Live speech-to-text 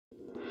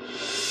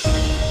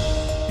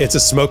It's a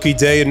smoky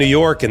day in New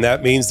York, and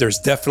that means there's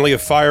definitely a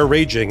fire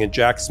raging in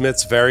Jack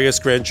Smith's various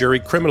grand jury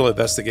criminal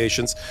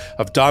investigations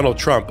of Donald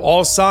Trump.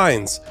 All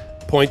signs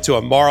point to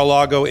a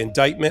Mar-a-Lago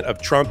indictment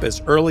of Trump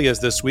as early as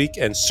this week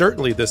and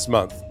certainly this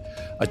month.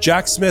 A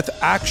Jack Smith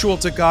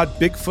actual-to-God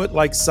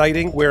Bigfoot-like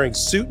sighting, wearing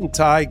suit and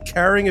tie,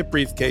 carrying a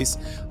briefcase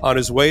on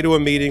his way to a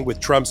meeting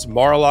with Trump's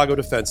Mar-a-Lago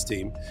defense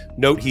team.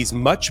 Note he's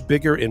much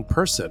bigger in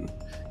person,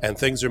 and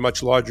things are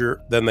much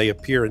larger than they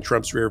appear in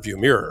Trump's rearview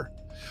mirror.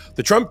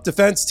 The Trump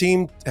defense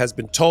team has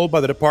been told by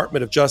the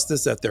Department of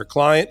Justice that their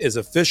client is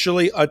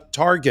officially a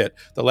target,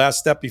 the last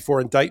step before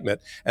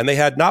indictment, and they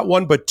had not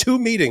one but two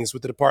meetings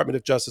with the Department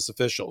of Justice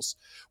officials,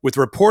 with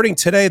reporting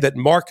today that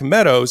Mark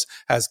Meadows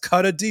has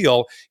cut a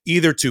deal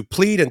either to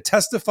plead and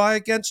testify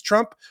against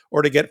Trump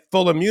or to get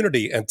full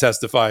immunity and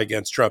testify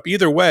against Trump.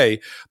 Either way,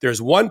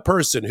 there's one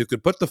person who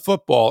could put the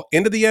football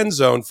into the end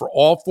zone for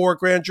all four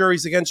grand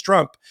juries against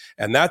Trump,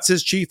 and that's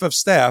his chief of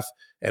staff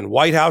and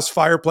White House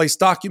fireplace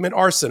document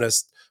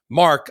arsonist,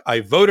 Mark,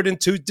 I voted in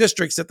two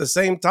districts at the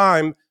same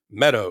time,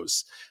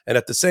 Meadows. And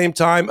at the same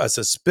time, a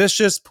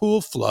suspicious pool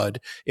flood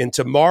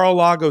into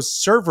Mar-a-Lago's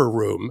server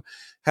room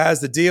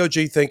has the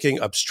DOJ thinking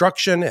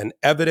obstruction and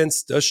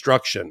evidence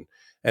destruction.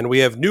 And we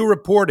have new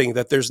reporting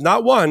that there's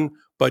not one,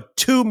 but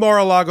two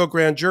Mar-a-Lago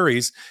grand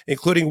juries,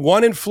 including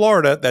one in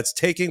Florida that's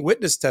taking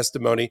witness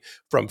testimony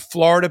from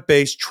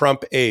Florida-based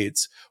Trump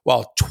aides,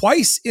 while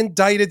twice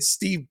indicted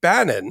Steve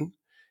Bannon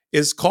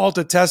is called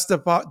to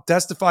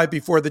testify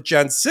before the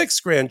Gen 6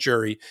 grand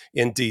jury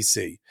in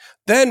D.C.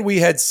 Then we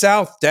head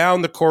south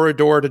down the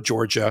corridor to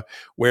Georgia,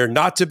 where,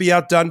 not to be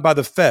outdone by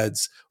the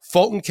feds,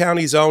 Fulton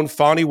County's own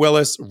Fani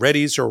Willis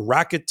readies her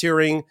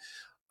racketeering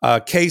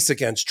case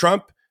against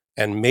Trump,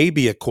 and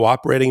maybe a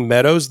cooperating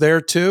Meadows there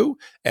too,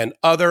 and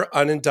other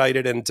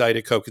unindicted and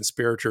indicted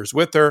co-conspirators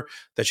with her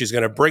that she's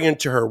going to bring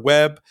into her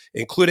web,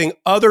 including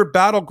other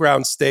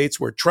battleground states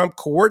where Trump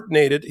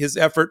coordinated his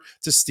effort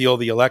to steal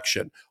the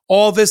election.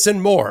 All this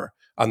and more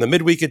on the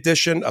midweek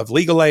edition of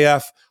Legal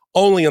AF,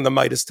 only on the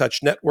Midas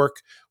Touch Network,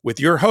 with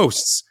your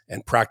hosts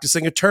and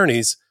practicing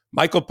attorneys,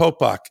 Michael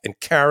Popak and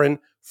Karen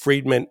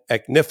Friedman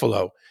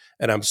Agnifilo.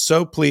 And I'm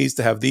so pleased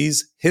to have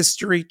these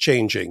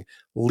history-changing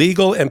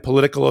legal and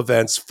political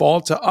events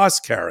fall to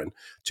us, Karen,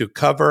 to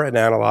cover and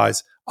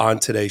analyze on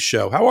today's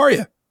show. How are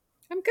you?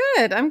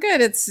 I'm good.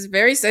 It's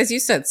very, as you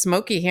said,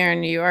 smoky here in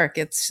New York.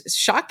 It's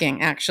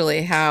shocking,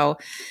 actually, how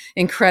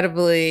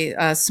incredibly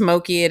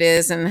smoky it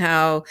is, and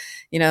how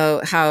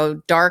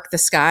dark the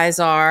skies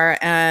are,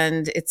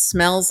 and it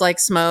smells like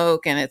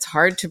smoke, and it's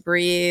hard to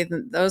breathe.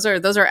 Those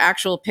are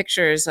actual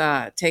pictures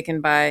taken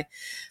by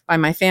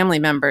my family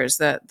members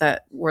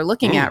that we're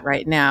looking at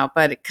right now.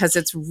 But because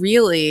it's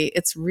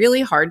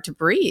really hard to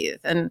breathe.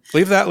 And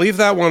leave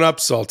that one up,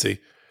 Salty.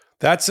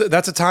 That's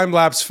a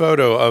time-lapse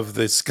photo of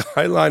the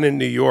skyline in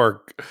New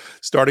York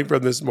starting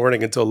from this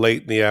morning until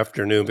late in the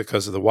afternoon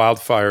because of the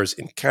wildfires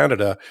in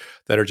Canada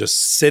that are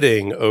just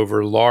sitting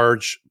over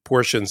large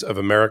portions of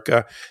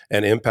America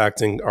and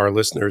impacting our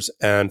listeners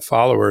and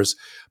followers.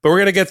 But we're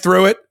going to get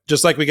through it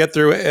just like we get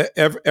through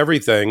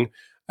everything.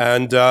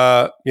 And,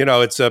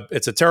 it's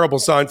a terrible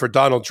sign for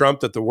Donald Trump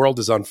that the world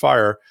is on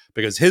fire,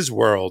 because his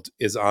world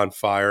is on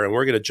fire. And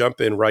we're going to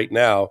jump in right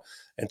now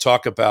and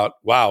talk about,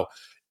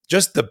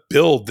 just the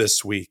build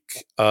this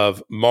week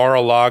of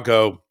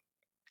Mar-a-Lago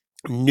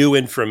new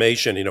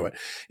information.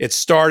 It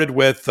started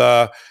with,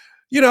 there's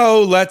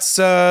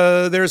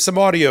some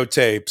audio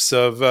tapes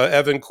of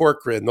Evan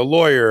Corcoran, the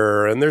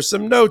lawyer, and there's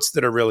some notes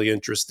that are really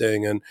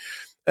interesting,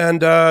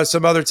 and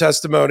some other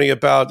testimony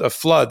about a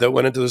flood that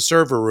went into the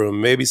server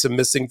room, maybe some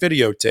missing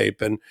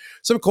videotape, and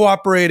some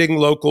cooperating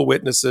local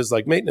witnesses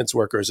like maintenance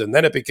workers. And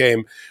then it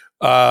became,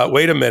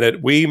 wait a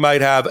minute, we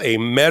might have a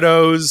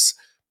Meadows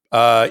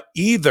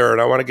either,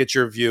 and I want to get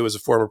your view as a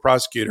former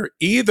prosecutor,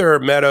 either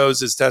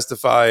Meadows is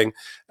testifying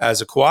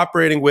as a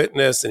cooperating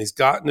witness and he's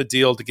gotten a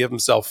deal to give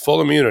himself full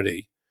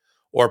immunity,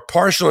 or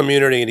partial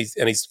immunity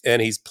and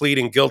he's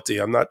pleading guilty.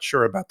 I'm not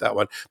sure about that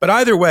one. But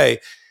either way,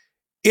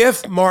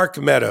 if Mark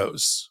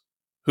Meadows,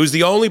 who's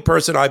the only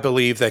person I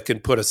believe that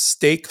can put a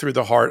stake through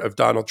the heart of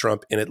Donald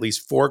Trump in at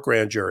least four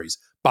grand juries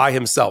by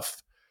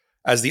himself,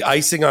 as the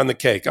icing on the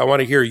cake, I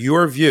want to hear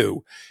your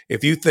view.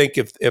 If you think,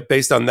 if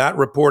based on that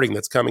reporting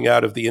that's coming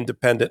out of The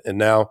Independent and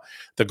now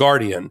The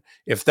Guardian,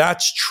 if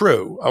that's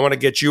true, I want to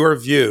get your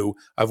view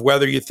of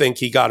whether you think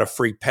he got a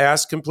free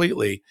pass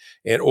completely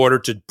in order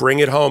to bring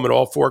it home in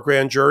all four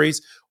grand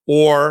juries,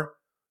 or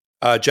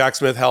Jack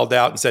Smith held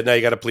out and said, no,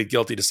 you got to plead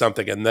guilty to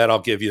something, and then I'll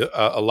give you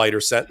a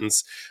lighter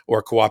sentence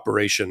or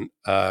cooperation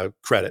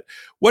credit.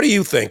 What do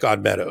you think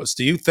on Meadows?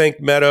 Do you think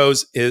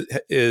Meadows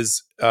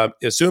is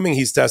assuming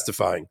he's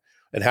testifying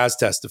and has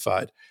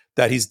testified,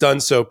 that he's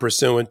done so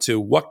pursuant to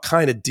what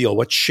kind of deal,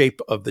 what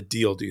shape of the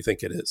deal do you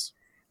think it is?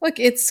 Look,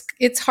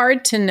 it's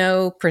hard to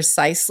know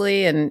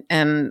precisely, and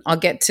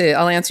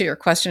I'll answer your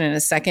question in a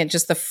second.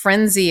 Just the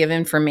frenzy of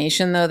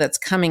information though that's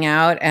coming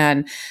out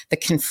and the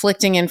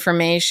conflicting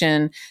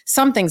information,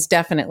 something's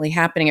definitely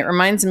happening. It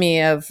reminds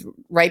me of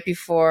right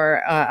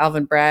before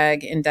Alvin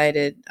Bragg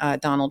indicted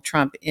Donald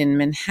Trump in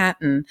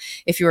Manhattan.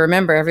 If you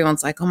remember,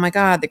 everyone's like, "Oh my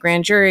God, the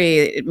grand jury,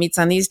 it meets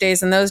on these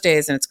days and those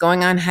days, and it's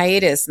going on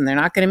hiatus, and they're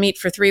not going to meet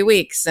for 3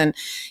 weeks." And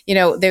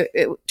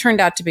it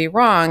turned out to be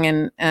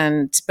wrong.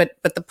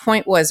 But the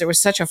point was there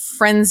was such a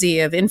frenzy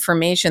of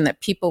information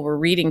that people were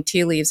reading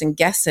tea leaves and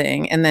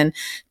guessing, and then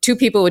two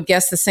people would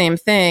guess the same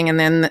thing, and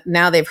then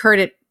now they've heard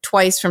it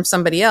twice from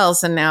somebody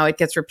else, and now it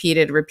gets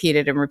repeated,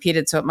 repeated, and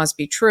repeated, so it must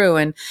be true.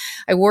 And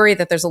I worry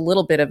that there's a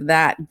little bit of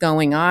that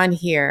going on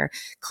here.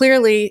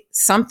 Clearly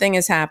something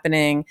is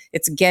happening,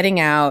 it's getting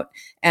out.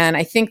 And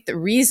I think the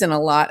reason a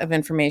lot of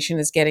information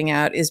is getting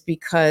out is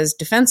because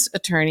defense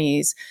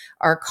attorneys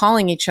are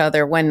calling each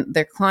other when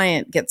their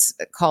client gets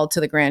called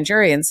to the grand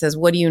jury and says,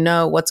 "What do you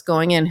know? What's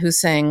going in? Who's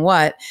saying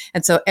what?"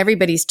 And so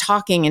everybody's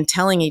talking and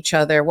telling each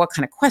other what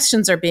kind of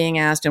questions are being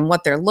asked and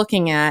what they're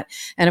looking at.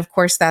 And of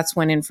course, that's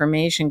when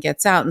information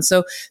gets out. And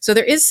so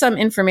there is some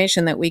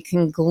information that we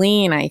can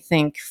glean, I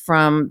think,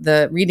 from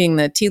the reading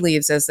the tea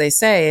leaves, as they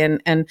say.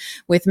 And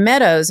with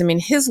Meadows, I mean,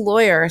 his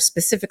lawyer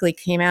specifically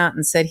came out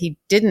and said he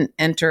didn't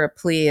enter a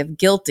plea of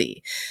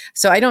guilty.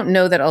 So I don't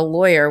know that a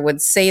lawyer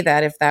would say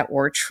that if that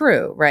were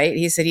true, right?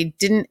 He said he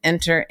didn't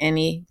enter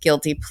any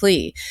guilty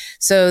plea.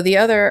 So the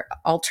other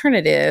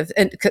alternative,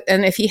 and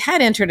if he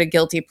had entered a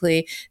guilty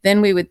plea,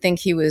 then we would think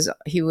he was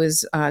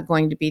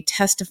going to be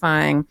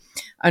testifying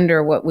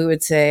under what we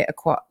would say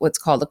what's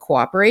called a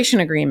cooperation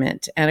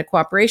agreement. And a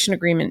cooperation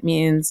agreement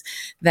means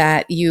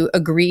that you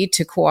agree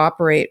to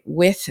cooperate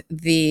with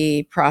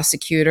the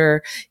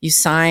prosecutor. You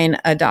sign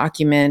a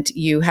document.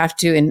 You have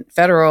to, in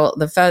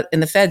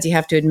the feds, you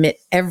have to admit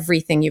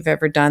everything you've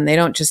ever done. They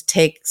don't just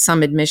take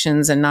some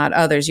admissions and not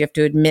others. You have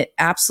to admit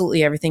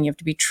absolutely everything. You have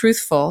to be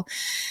truthful.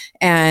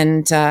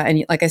 And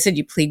like I said,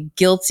 you plead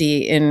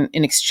guilty in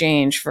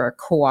exchange for a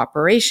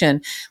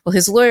cooperation. Well,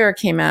 his lawyer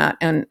came out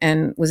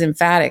and was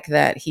emphatic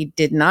that he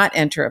did not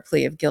enter a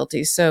plea of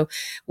guilty. So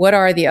what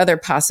are the other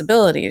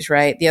possibilities,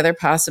 right? The other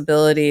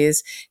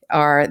possibilities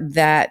are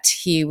that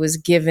he was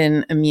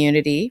given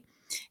immunity.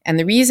 And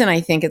the reason I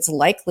think it's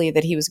likely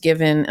that he was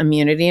given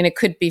immunity, and it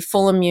could be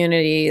full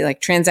immunity,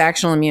 like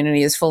transactional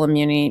immunity is full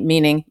immunity,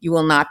 meaning you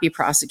will not be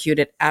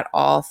prosecuted at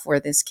all for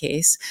this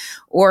case,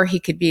 or he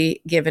could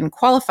be given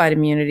qualified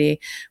immunity,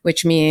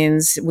 which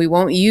means we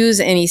won't use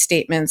any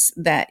statements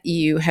that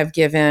you have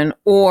given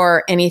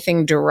or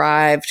anything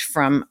derived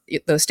from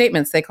those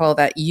statements. They call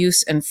that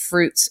use and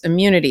fruits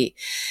immunity.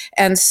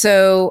 And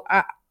so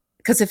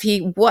because if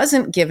he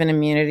wasn't given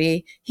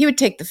immunity, he would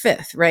take the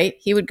fifth, right?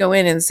 He would go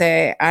in and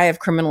say, "I have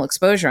criminal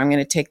exposure. I'm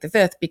going to take the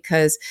fifth,"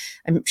 because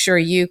I'm sure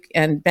you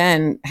and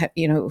Ben,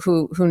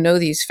 who know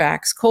these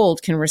facts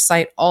cold, can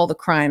recite all the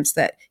crimes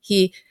that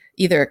he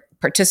either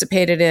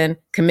participated in,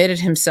 committed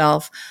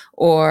himself,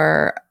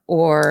 or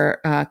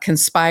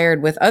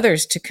conspired with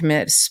others to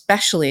commit,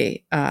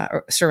 especially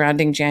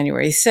surrounding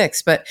January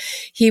 6th. But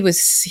he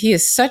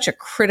is such a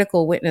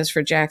critical witness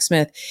for Jack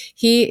Smith.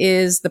 He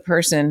is the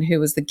person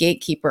who was the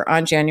gatekeeper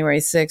on January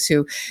 6th,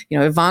 who,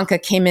 Ivanka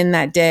came in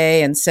that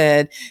day and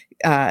said,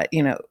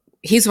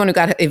 he's the one who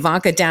got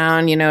Ivanka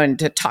down, and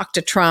to talk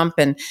to Trump.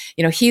 And,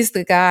 he's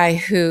the guy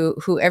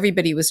who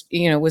everybody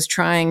was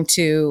trying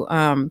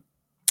to,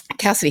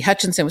 Cassidy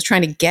Hutchinson was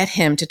trying to get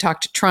him to talk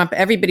to Trump.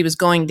 Everybody was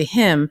going to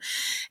him,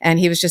 and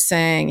he was just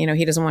saying,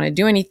 he doesn't want to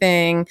do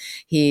anything.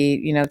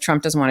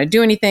 Trump doesn't want to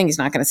do anything. He's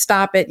not going to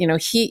stop it.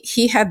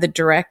 He had the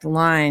direct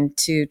line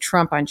to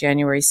Trump on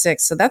January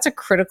 6th. So that's a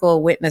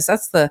critical witness.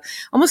 That's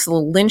almost the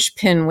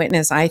linchpin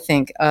witness, I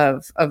think,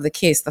 of the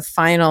case, the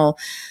final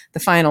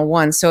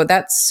one. So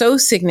that's so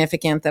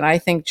significant that I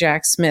think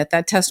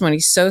that testimony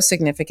is so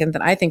significant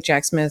that I think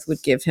Jack Smith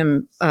would give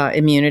him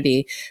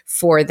immunity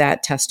for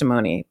that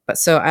testimony. But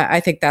so I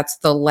think that's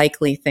the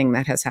likely thing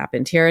that has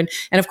happened here.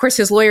 And of course,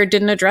 his lawyer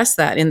didn't address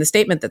that in the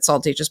statement that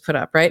Salty just put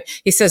up, right?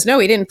 He says, no,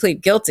 he didn't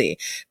plead guilty,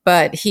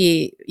 but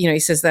he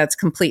says that's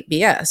complete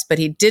BS, but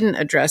he didn't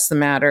address the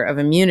matter of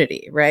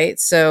immunity, right?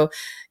 So,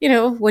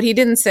 what he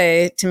didn't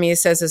say to me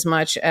says as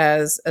much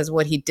as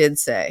what he did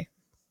say.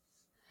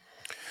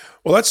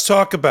 Well, let's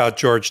talk about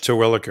George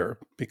Terwilliger,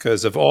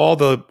 because of all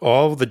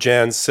the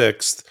Jan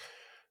 6th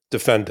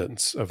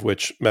defendants, of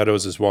which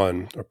Meadows is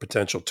one, are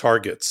potential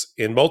targets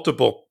in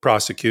multiple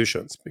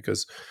prosecutions,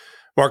 because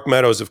Mark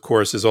Meadows, of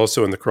course, is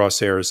also in the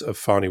crosshairs of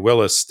Fani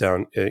Willis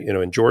down,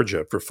 in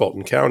Georgia for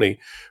Fulton County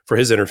for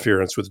his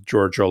interference with the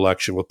Georgia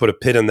election. We'll put a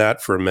pin in that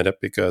for a minute,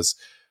 because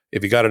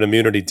if he got an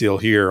immunity deal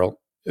here,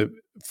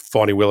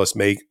 Fani Willis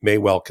may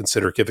well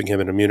consider giving him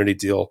an immunity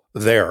deal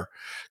there,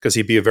 because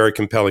he'd be a very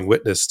compelling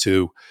witness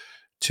to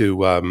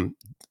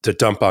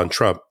dump on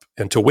Trump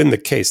and to win the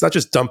case, not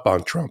just dump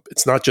on Trump.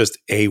 It's not just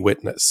a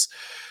witness.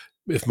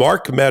 If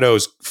Mark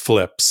Meadows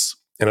flips,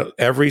 and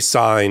every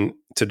sign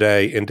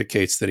today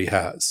indicates that he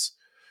has,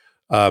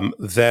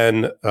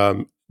 then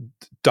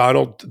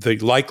the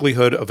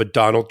likelihood of a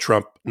Donald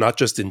Trump, not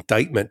just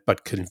indictment,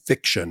 but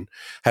conviction,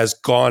 has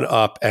gone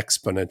up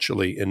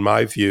exponentially, in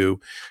my view,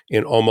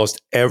 in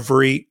almost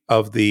every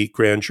of the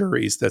grand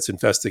juries that's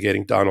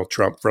investigating Donald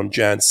Trump, from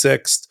Jan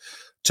 6th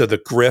to the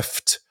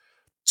grift,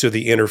 to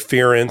the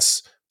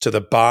interference, to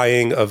the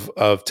buying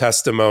of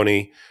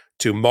testimony,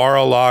 to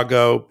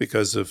Mar-a-Lago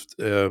because of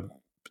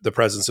the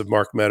presence of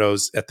Mark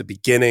Meadows at the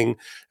beginning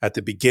of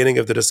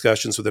the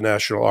discussions with the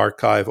National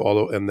Archive,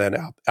 and then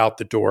out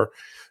the door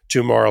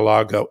to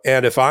Mar-a-Lago.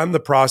 And if I'm the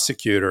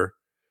prosecutor,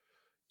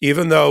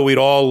 even though we'd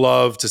all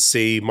love to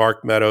see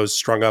Mark Meadows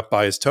strung up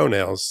by his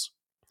toenails,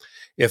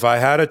 if I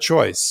had a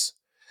choice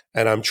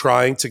and I'm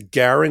trying to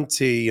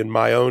guarantee, in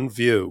my own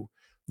view,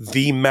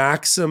 the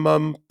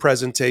maximum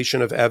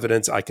presentation of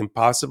evidence I can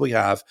possibly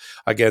have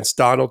against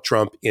Donald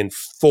Trump and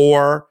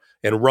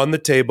run the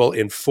table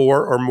in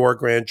 4 or more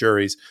grand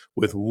juries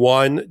with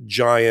one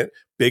giant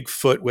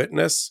Bigfoot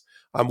witness,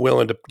 I'm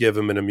willing to give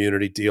him an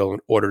immunity deal in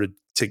order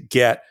to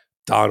get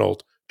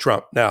Donald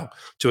Trump. Now,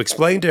 to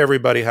explain to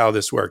everybody how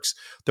this works,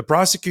 the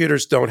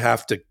prosecutors don't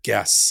have to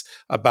guess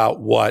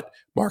about what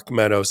Mark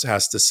Meadows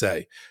has to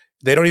say.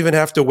 They don't even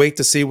have to wait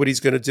to see what he's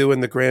going to do in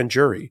the grand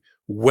jury.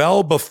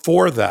 Well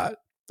before that,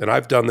 and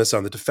I've done this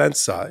on the defense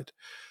side,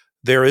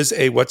 there is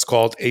what's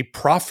called a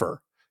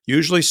proffer.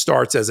 Usually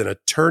starts as an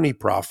attorney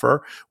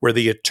proffer, where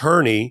the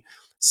attorney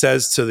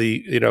says to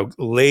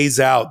lays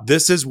out,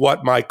 this is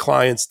what my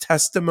client's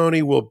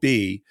testimony will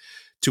be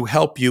to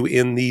help you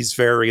in these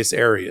various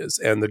areas.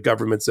 And the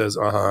government says,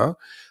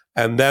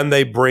 and then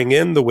they bring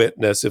in the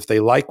witness. If they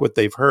like what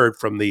they've heard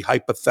from the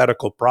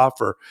hypothetical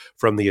proffer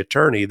from the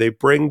attorney, they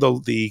bring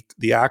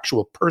the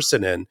actual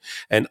person in,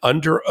 and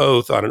under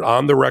oath on an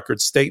on-the-record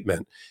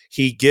statement,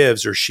 he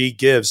gives or she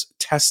gives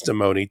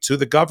testimony to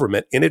the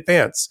government in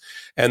advance.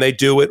 And they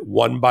do it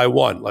one by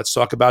one. Let's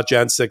talk about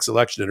Jan 6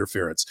 election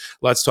interference.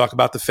 Let's talk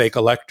about the fake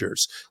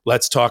electors.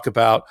 Let's talk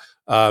about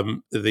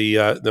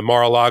the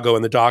Mar-a-Lago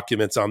and the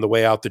documents on the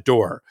way out the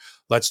door.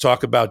 Let's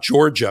talk about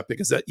Georgia,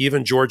 because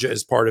even Georgia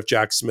is part of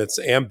Jack Smith's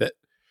ambit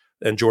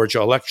and Georgia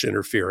election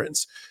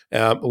interference.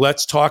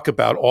 Let's talk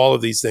about all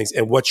of these things.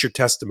 And what's your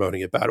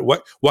testimony about it?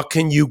 What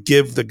can you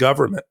give the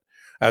government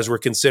as we're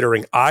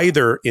considering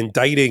either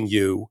indicting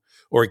you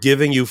or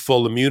giving you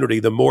full immunity?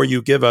 The more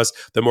you give us,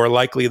 the more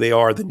likely they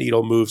are the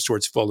needle moves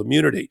towards full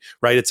immunity,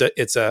 right?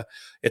 It's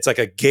like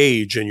a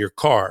gauge in your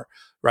car,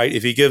 right?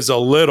 If he gives a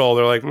little,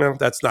 they're like, no,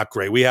 that's not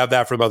great. We have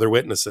that from other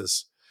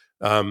witnesses.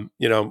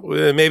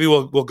 Maybe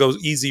we'll go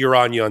easier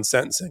on you on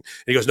sentencing.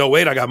 And he goes, no,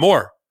 wait, I got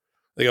more.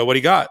 They go, what do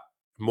you got?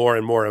 More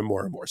and more and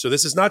more and more. So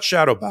this is not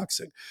shadow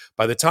boxing.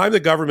 By the time the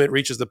government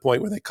reaches the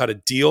point where they cut a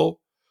deal,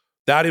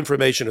 that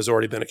information has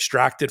already been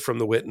extracted from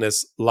the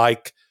witness,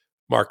 like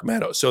Mark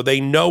Meadows. So they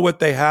know what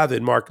they have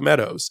in Mark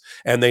Meadows,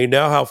 and they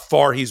know how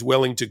far he's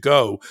willing to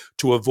go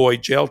to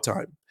avoid jail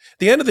time. At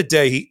the end of the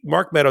day,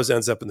 Mark Meadows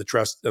ends up in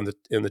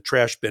the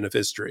trash bin of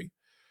history.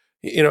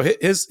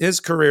 His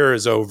career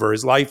is over.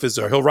 His life is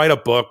over. He'll write a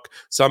book.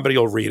 Somebody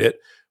will read it.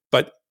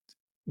 But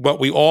what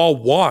we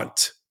all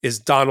want is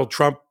Donald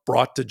Trump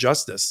brought to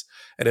justice.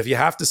 And if you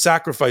have to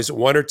sacrifice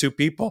 1 or 2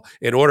 people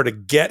in order to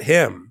get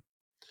him,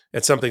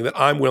 it's something that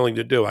I'm willing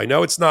to do. I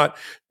know it's not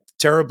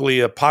terribly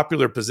a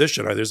popular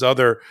position. There's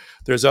other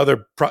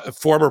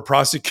former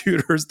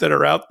prosecutors that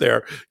are out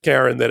there,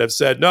 Karen, that have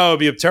said, no, it'd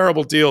be a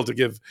terrible deal to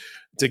give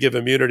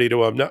immunity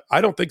to him. No,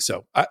 I don't think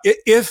so.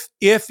 If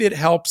it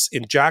helps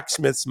in Jack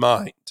Smith's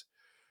mind,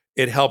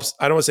 it helps.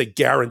 I don't want to say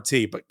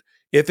guarantee, but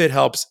if it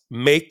helps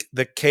make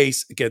the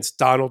case against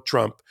Donald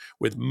Trump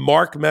with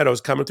Mark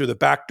Meadows coming through the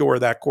back door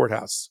of that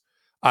courthouse,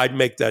 I'd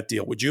make that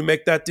deal. Would you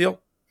make that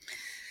deal?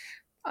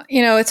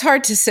 It's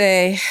hard to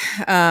say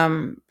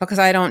because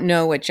I don't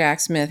know what Jack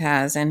Smith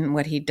has and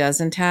what he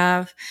doesn't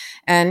have.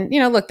 And,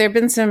 look, there have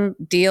been some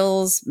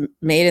deals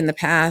made in the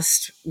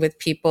past with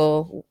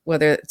people,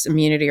 whether it's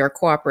immunity or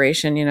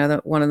cooperation.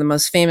 One of the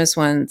most famous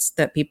ones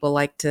that people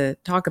like to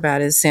talk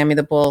about is Sammy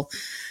the Bull,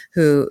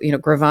 who,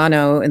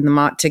 Gravano in the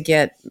Mott to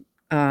get,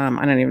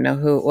 I don't even know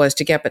who it was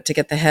to get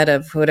the head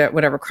of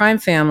whatever crime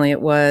family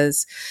it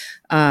was.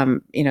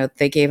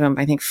 They gave him,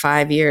 I think,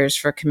 5 years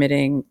for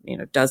committing,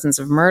 dozens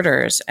of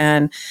murders.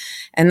 And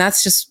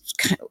that's just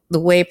the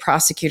way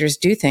prosecutors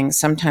do things.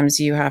 Sometimes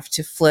you have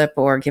to flip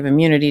or give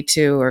immunity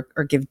to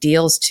or give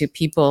deals to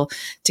people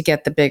to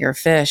get the bigger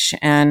fish.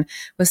 And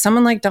with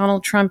someone like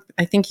Donald Trump,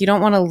 I think you don't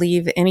want to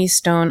leave any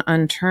stone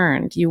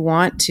unturned. You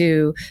want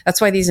to,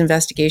 that's why these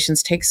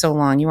investigations take so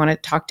long. You want to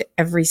talk to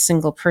every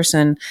single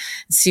person,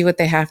 see what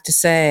they have to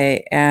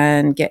say,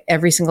 and get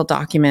every single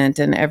document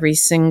and every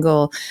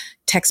single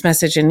text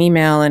message and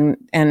email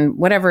and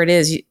whatever it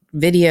is,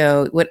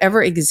 video,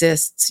 whatever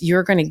exists,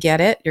 you're going to get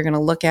it. You're going to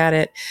look at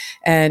it,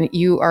 and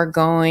you are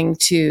going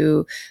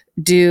to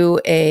do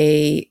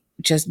a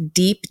just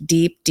deep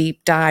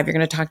dive. You're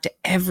going to talk to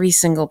every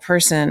single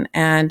person.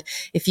 And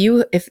if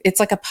it's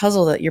like a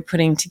puzzle that you're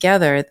putting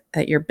together,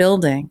 that you're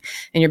building,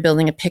 and you're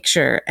building a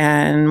picture,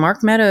 and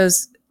Mark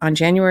Meadows on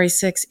January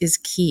 6th is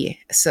key.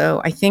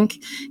 So I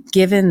think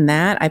given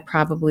that, I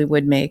probably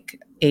would make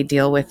a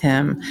deal with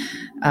him,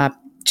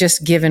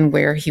 just given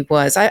where he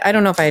was. I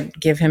don't know if I'd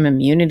give him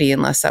immunity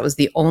unless that was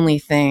the only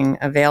thing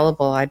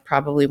available. I'd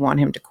probably want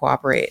him to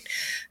cooperate,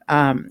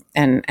 and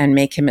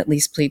make him at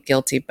least plead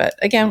guilty. But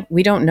again,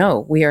 we don't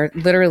know. We are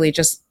literally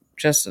just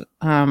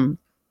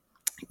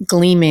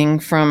gleaming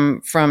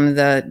from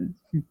the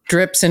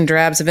drips and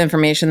drabs of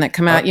information that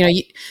come out.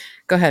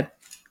 Go ahead.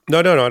 No,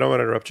 I don't want to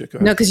interrupt you. Go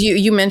ahead. No, because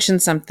you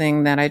mentioned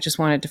something that I just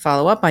wanted to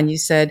follow up on. You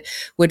said,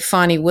 would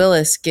Fani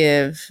Willis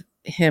give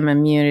him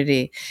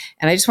immunity?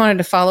 And I just wanted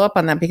to follow up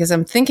on that because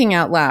I'm thinking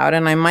out loud,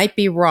 and I might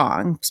be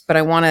wrong, but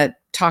I want to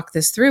talk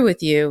this through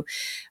with you,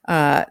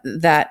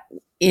 that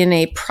in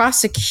a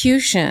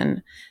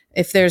prosecution,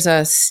 if there's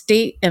a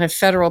state and a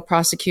federal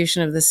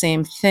prosecution of the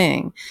same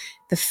thing,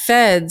 the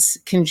feds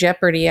can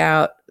jeopardy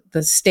out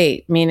the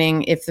state,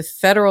 meaning if the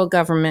federal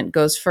government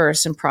goes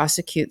first and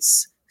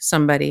prosecutes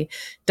somebody,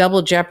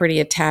 double jeopardy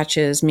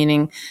attaches,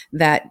 meaning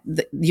that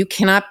you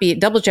cannot be,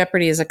 double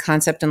jeopardy is a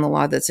concept in the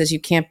law that says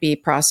you can't be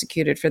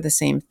prosecuted for the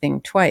same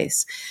thing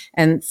twice.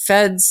 And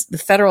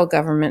the federal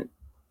government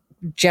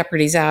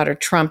jeopardies out or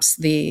trumps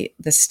the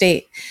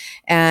state.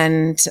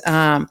 And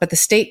but the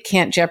state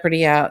can't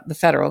jeopardy out the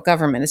federal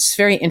government. It's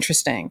very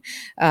interesting,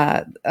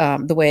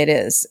 the way it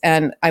is.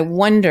 And I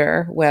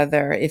wonder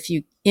whether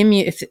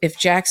if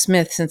Jack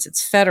Smith, since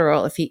it's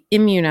federal, if he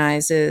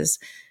immunizes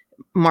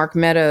Mark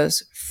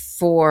Meadows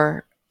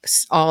for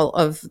all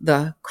of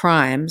the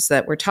crimes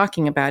that we're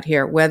talking about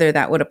here, whether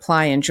that would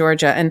apply in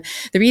Georgia. And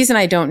the reason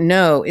I don't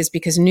know is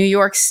because New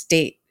York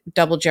State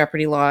double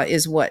jeopardy law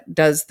is what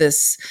does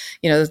this,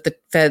 the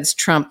feds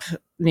trump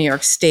New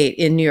York State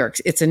in New York.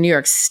 It's a New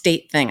York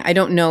State thing. I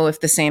don't know if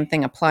the same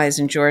thing applies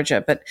in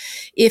Georgia, but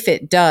if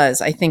it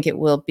does, I think it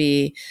will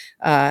be,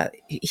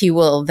 he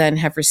will then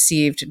have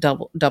received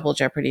double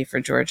jeopardy for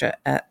Georgia,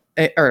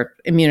 or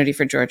immunity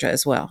for Georgia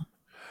as well.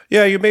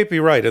 Yeah, you may be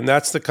right. And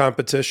that's the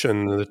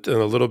competition and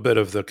a little bit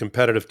of the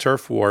competitive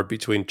turf war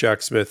between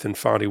Jack Smith and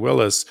Fani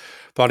Willis.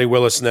 Fani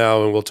Willis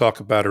now, and we'll talk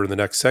about her in the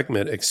next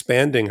segment,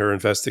 expanding her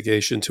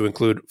investigation to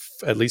include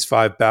at least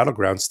 5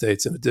 battleground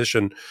states in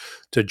addition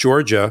to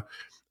Georgia.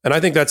 And I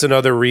think that's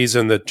another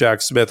reason that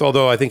Jack Smith,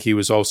 although I think he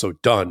was also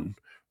done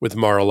with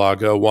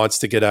Mar-a-Lago, wants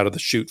to get out of the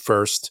chute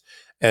first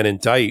and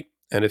indict.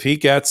 And if he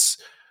gets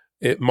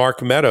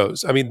Mark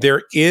Meadows,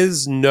 there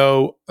is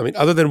no,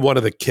 other than one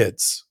of the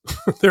kids,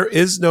 there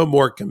is no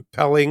more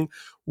compelling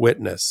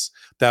witness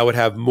that would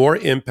have more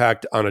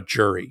impact on a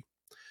jury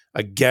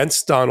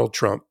against Donald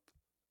Trump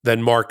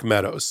than Mark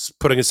Meadows,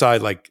 putting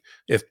aside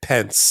if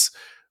Pence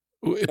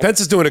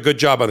is doing a good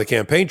job on the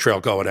campaign trail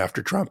going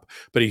after Trump,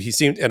 but he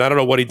seemed, and I don't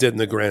know what he did in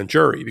the grand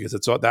jury because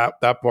it's all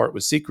that part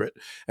was secret,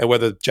 and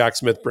whether Jack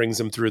Smith brings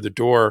him through the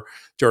door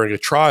during a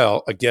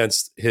trial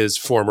against his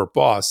former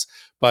boss.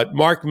 But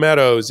Mark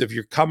Meadows, if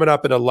you're coming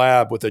up in a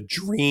lab with a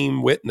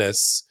dream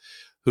witness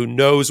who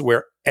knows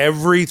where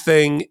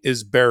everything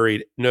is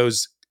buried,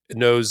 knows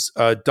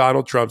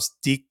Donald Trump's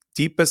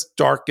deepest,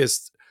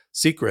 darkest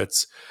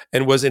secrets,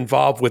 and was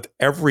involved with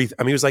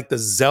everything. He was like the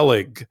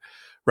Zelig,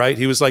 right?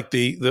 He was like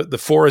the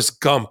Forrest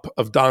Gump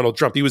of Donald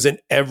Trump. He was in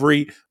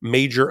every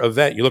major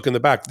event. You look in the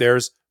back,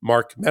 there's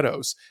Mark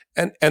Meadows.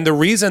 And the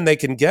reason they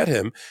can get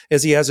him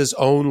is he has his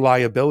own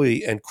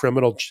liability and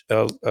criminal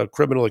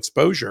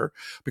exposure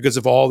because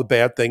of all the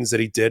bad things that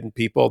he did and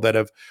people that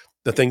have,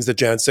 the things the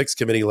Jan 6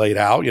 committee laid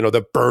out,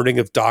 the burning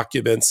of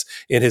documents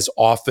in his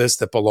office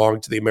that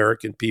belonged to the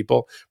American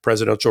people,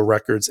 presidential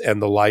records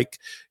and the like,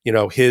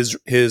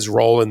 his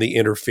role in the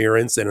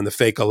interference and in the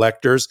fake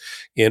electors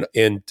in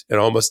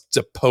almost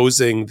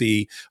deposing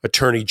the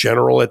attorney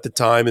general at the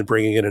time and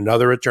bringing in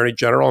another attorney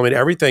general.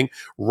 Everything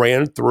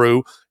ran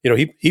through,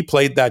 he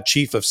played that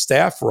chief of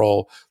staff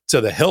role to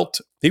the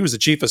hilt. He was the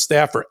chief of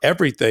staff for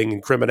everything in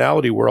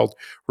criminality world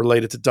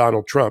related to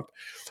Donald Trump.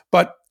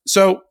 But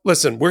so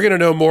listen, we're going to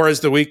know more as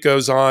the week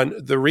goes on.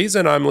 The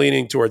reason I'm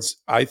leaning towards,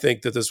 I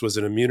think that this was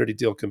an immunity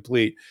deal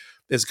complete,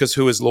 is because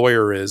who his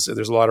lawyer is. And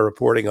there's a lot of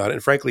reporting on it.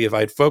 And frankly, if I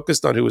had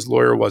focused on who his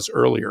lawyer was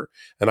earlier,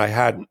 and I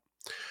hadn't,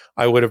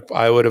 I would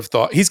have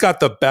thought he's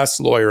got the best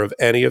lawyer of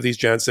any of these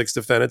Jan 6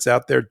 defendants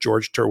out there,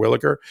 George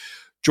Terwilliger.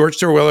 George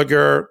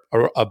Terwilliger,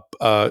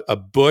 a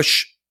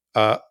Bush,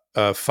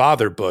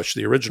 Father Bush,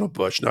 the original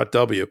Bush, not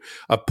W,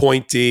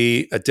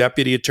 appointee, a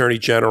deputy attorney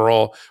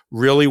general,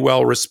 really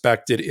well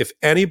respected. If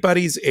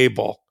anybody's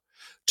able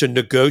to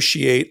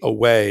negotiate a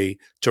way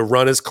to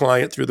run his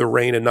client through the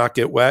rain and not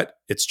get wet,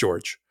 it's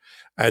George.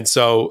 And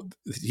so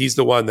he's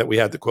the one that we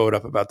had to quote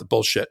up about the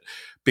bullshit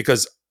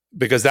because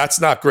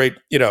that's not great.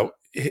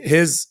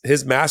 His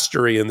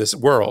mastery in this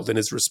world and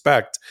his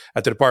respect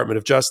at the Department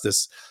of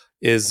Justice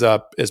is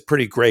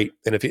pretty great.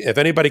 And if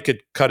anybody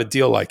could cut a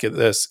deal like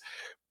this,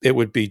 it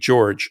would be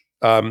George.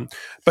 But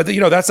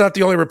that's not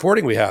the only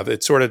reporting we have.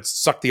 It sort of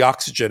sucked the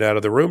oxygen out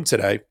of the room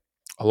today,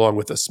 along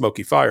with the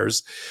smoky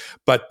fires.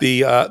 But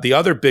the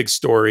other big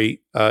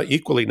story,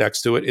 equally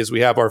next to it, is we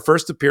have our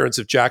first appearance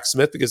of Jack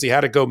Smith because he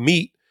had to go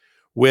meet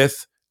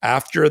with,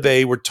 after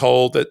they were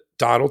told that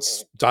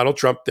Donald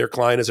Trump, their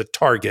client, is a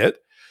target.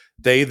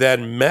 They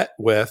then met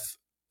with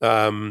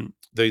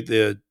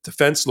the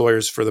defense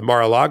lawyers for the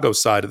Mar-a-Lago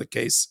side of the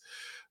case,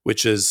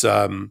 which is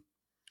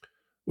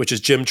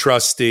Jim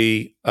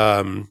Trusty,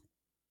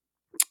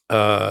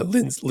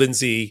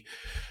 Lindsay,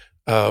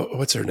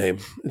 what's her name?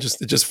 It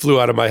just flew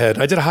out of my head.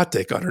 I did a hot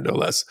take on her, no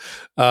less.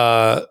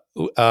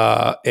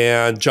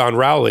 And John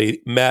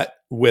Rowley met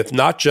with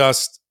not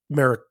just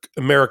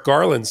Merrick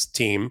Garland's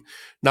team,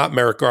 not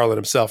Merrick Garland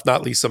himself,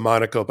 not Lisa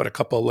Monaco, but a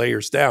couple of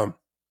layers down,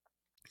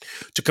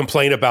 to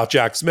complain about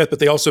Jack Smith. But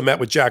they also met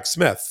with Jack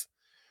Smith.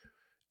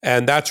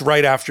 And that's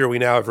right after we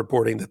now have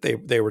reporting that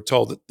they were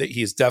told that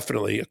he is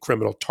definitely a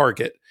criminal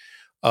target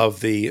of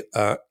the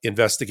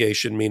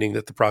investigation, meaning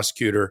that the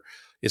prosecutor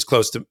is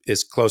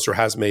close or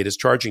has made his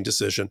charging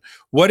decision.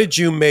 What did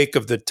you make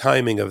of the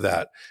timing of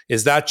that?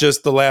 Is that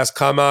just the last,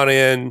 come on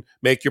in,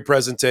 make your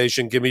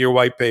presentation, give me your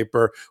white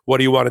paper? What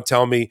do you want to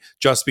tell me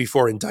just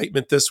before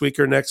indictment this week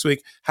or next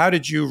week? How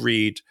did you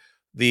read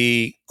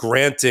the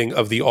granting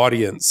of the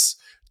audience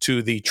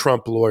to the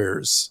Trump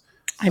lawyers?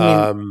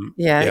 I mean,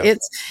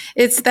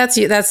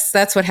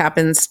 that's what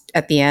happens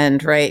at the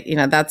end, right?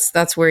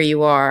 That's where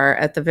you are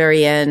at the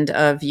very end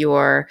of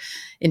your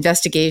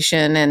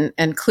investigation.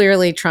 And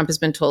clearly Trump has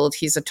been told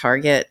he's a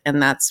target.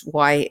 And that's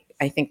why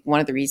I think one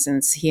of the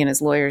reasons he and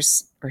his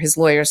lawyers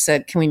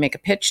said, can we make a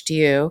pitch to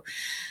you?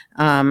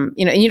 And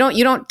you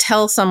don't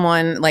tell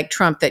someone like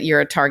Trump that you're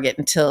a target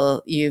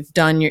until you've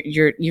done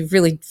you've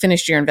really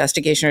finished your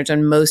investigation or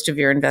done most of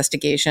your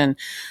investigation.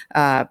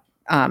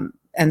 And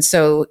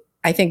so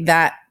I think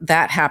that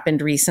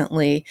happened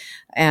recently,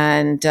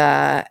 and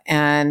the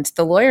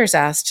lawyers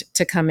asked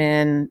to come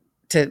in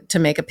to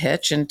make a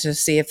pitch and to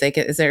see if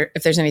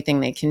there's anything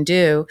they can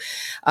do.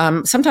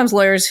 Sometimes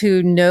lawyers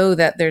who know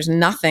that there's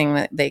nothing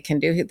that they can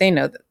do, they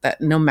know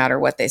that no matter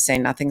what they say,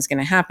 nothing's going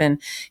to happen.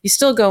 You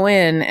still go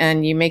in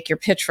and you make your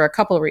pitch for a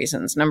couple of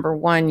reasons. Number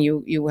one,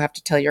 you have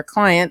to tell your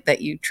client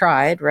that you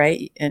tried,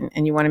 right?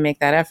 And you want to make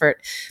that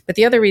effort. But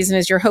the other reason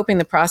is you're hoping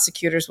the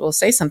prosecutors will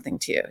say something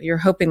to you. You're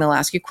hoping they'll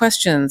ask you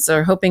questions,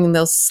 or hoping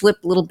they'll slip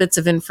little bits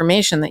of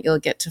information that you'll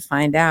get to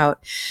find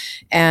out.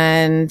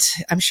 And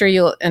I'm sure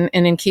and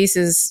in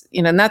cases,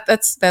 and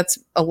that's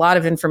a lot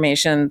of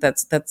information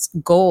that's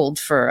gold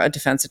for a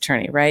defense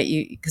attorney, right?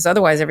 Because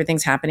otherwise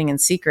everything's happening in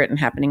secret and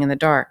happening in the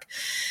dark.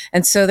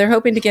 And so they're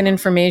hoping to get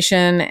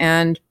information,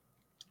 and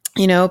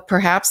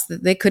perhaps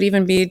they could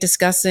even be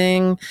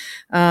discussing,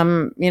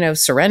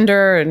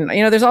 surrender, and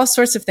there's all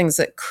sorts of things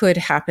that could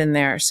happen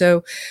there.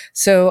 So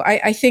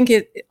I think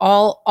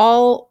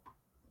all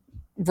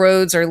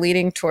roads are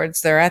leading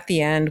towards they're at the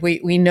end.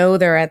 We know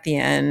they're at the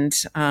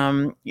end.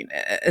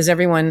 As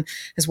everyone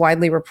has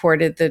widely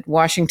reported, the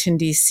Washington,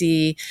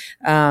 D.C.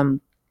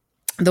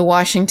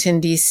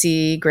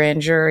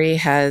 grand jury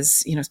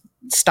has,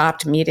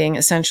 stopped meeting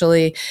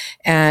essentially,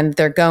 and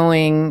they're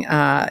going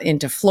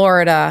into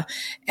Florida.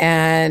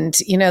 And,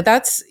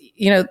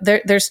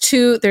 there's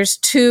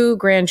two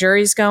grand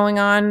juries going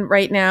on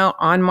right now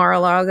on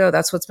Mar-a-Lago.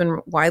 That's what's been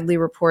widely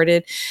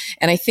reported.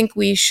 And I think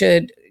we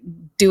should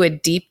do a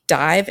deep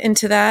dive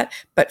into that.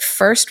 But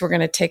first, we're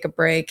going to take a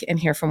break and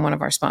hear from one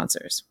of our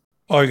sponsors.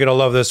 Oh, you're going to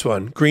love this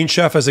one. Green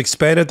Chef has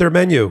expanded their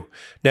menu.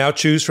 Now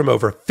choose from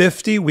over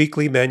 50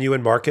 weekly menu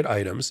and market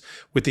items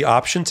with the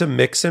option to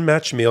mix and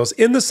match meals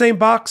in the same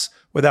box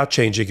without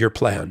changing your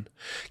plan.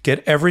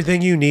 Get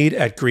everything you need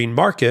at Green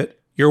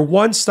Market, your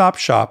one-stop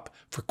shop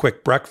for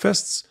quick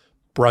breakfasts,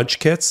 brunch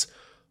kits,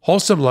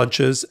 wholesome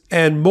lunches,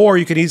 and more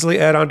you can easily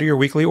add onto your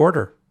weekly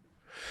order.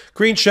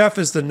 Green Chef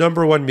is the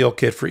 #1 meal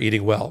kit for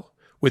eating well,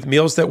 with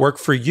meals that work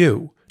for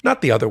you,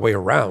 not the other way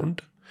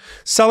around.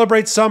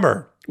 Celebrate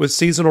summer with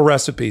seasonal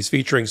recipes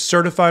featuring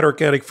certified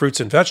organic fruits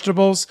and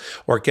vegetables,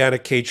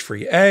 organic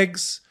cage-free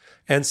eggs,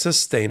 and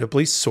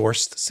sustainably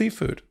sourced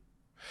seafood.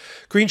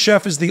 Green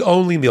Chef is the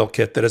only meal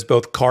kit that has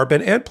both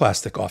carbon and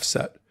plastic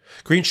offset.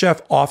 Green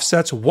Chef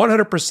offsets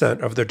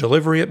 100% of their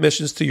delivery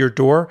emissions to your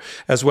door,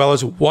 as well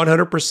as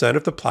 100%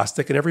 of the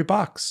plastic in every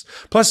box.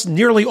 Plus,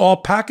 nearly all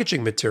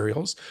packaging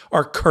materials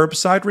are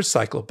curbside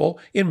recyclable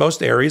in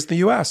most areas in the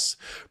U.S.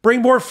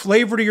 Bring more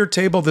flavor to your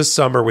table this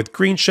summer with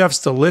Green Chef's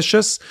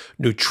delicious,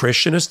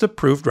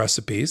 nutritionist-approved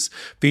recipes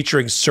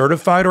featuring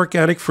certified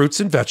organic fruits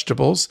and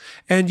vegetables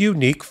and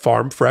unique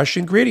farm-fresh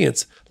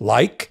ingredients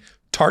like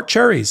tart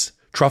cherries,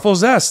 truffle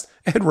zest,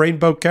 and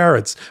rainbow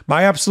carrots.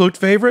 My absolute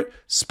favorite,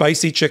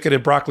 spicy chicken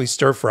and broccoli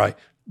stir fry.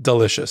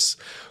 Delicious.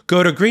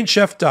 Go to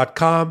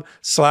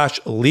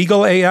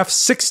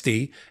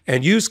greenchef.com/legalaf60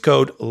 and use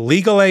code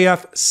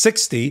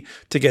legalaf60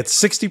 to get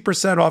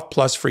 60% off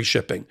plus free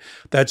shipping.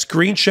 That's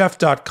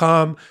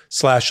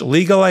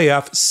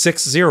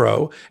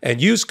greenchef.com/legalaf60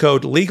 and use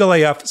code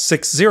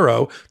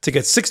legalaf60 to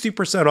get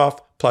 60% off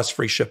plus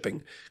free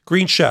shipping.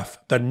 Green Chef,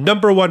 the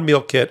 #1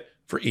 meal kit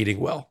for eating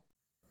well.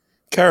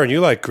 Karen, you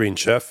like Green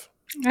Chef.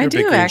 I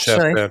do,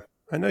 actually.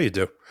 I know you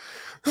do.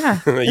 Yeah,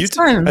 it's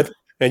fun.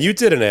 And you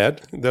did an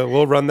ad.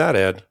 We'll run that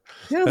ad.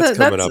 Yeah, That's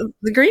coming that's up.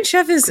 the Green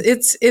Chef is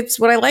it's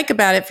what I like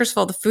about it. First of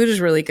all, the food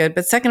is really good,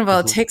 but second of all,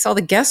 it Mhm. takes all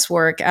the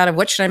guesswork out of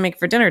what should I make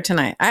for dinner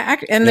tonight. And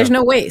Yeah. there's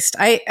no waste.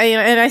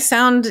 And I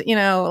sound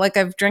like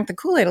I've drank the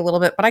Kool-Aid a little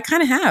bit, but I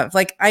kind of have.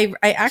 Like I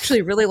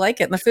actually really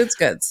like it, and the food's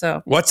good.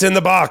 So What's in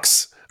the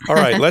box? All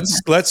right,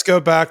 let's go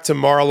back to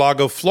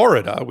Mar-a-Lago,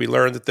 Florida. We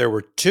learned that there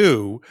were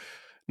two,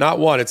 not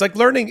one. It's like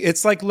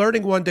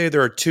learning one day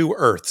there are two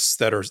Earths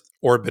that are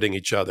orbiting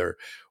each other,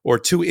 or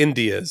two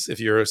Indias if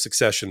you're a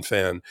Succession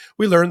fan.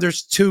 We learned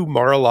there's two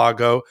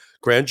Mar-a-Lago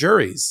grand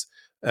juries.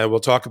 And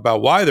we'll talk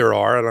about why there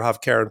are, and I'll have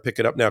Karen pick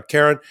it up now.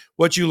 Karen,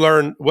 what you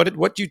learn,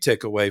 what you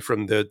take away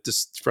from the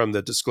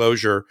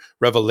disclosure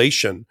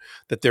revelation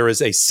that there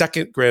is a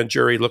second grand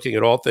jury looking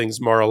at all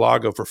things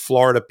Mar-a-Lago for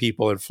Florida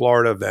people and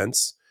Florida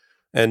events,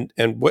 and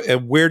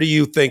where do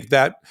you think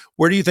that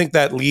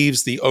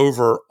leaves the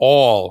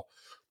overall?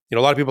 A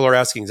lot of people are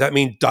asking, does that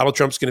mean Donald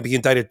Trump's going to be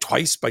indicted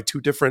twice by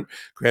two different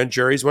grand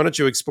juries? Why don't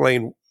you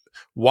explain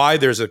why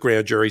there's a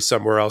grand jury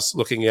somewhere else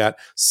looking at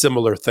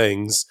similar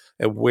things,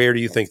 and where do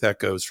you think that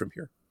goes from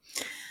here?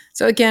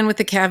 So again, with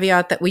the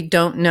caveat that we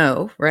don't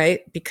know,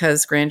 right?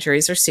 Because grand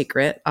juries are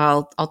secret.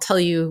 I'll tell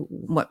you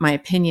what my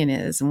opinion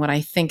is and what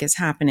I think is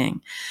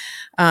happening.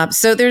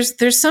 So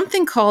there's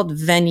something called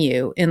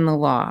venue in the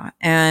law,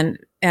 and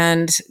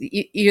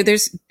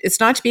there's it's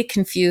not to be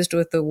confused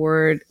with the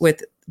word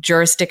with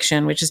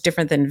jurisdiction, which is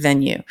different than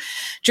venue.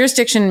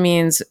 Jurisdiction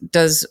means,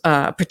 does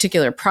a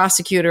particular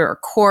prosecutor or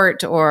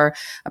court or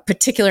a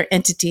particular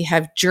entity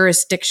have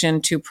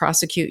jurisdiction to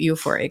prosecute you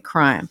for a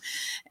crime?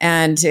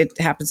 And it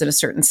happens in a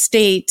certain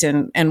state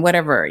and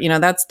whatever,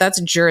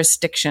 that's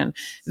jurisdiction.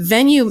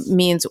 Venue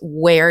means,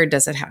 where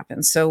does it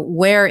happen? So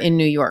where in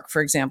New York,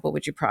 for example,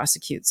 would you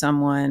prosecute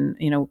someone?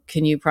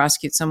 Can you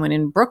prosecute someone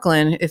in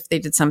Brooklyn if they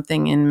did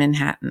something in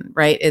Manhattan,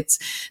 right?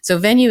 So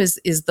venue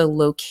is the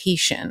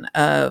location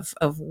of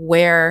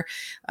where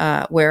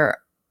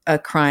a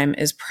crime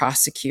is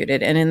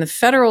prosecuted. And in the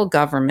federal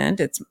government,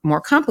 it's more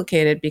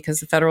complicated because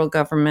the federal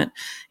government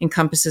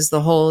encompasses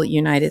the whole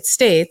United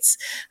States.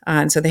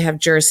 And so they have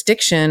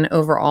jurisdiction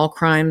over all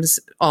crimes,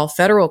 all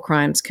federal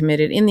crimes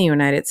committed in the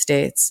United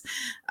States.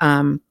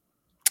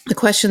 The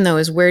question, though,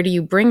 is, where do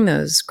you bring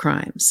those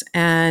crimes?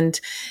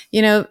 And,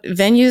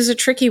 venue is a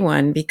tricky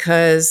one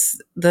because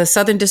the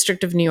Southern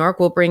District of New York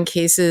will bring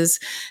cases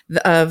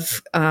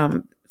of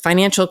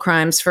financial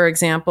crimes, for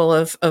example,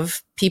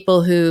 of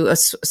people who a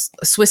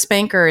Swiss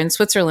banker in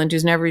Switzerland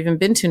who's never even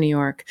been to New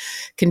York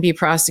can be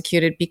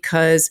prosecuted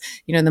because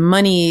the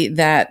money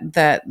that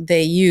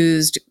they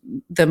used,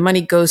 the money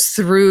goes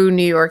through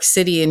New York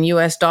City in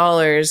U.S.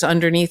 dollars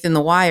underneath in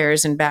the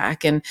wires and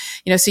back, and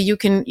so you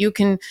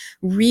can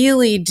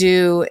really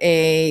do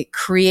a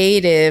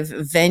creative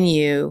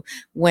venue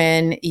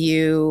when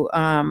you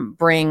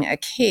bring a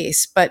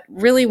case. But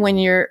really, when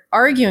you're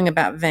arguing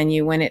about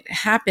venue, when it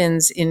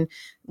happens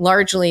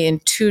largely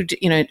in two,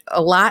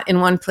 a lot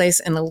in one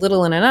place and a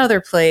little in another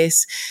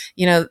place,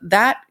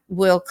 that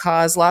will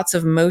cause lots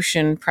of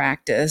motion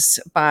practice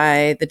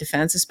by the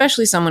defense,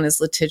 especially someone as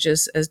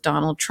litigious as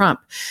Donald Trump.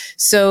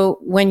 So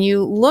when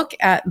you look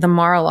at the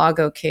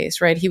Mar-a-Lago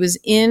case, right, he was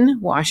in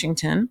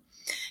Washington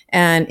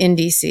and in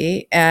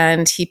DC,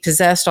 and he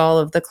possessed all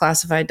of the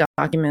classified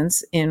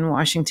documents in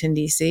Washington,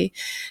 DC,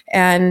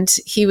 and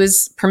he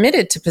was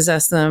permitted to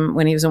possess them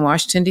when he was in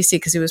Washington, DC,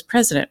 because he was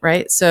president,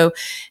 right? So,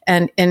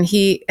 and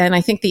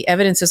I think the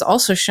evidence is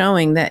also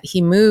showing that he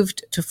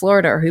moved to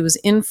Florida, or he was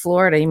in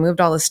Florida, he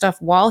moved all this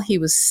stuff while he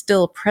was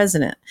still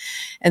president.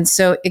 And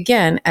so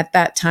again, at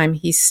that time,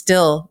 he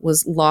still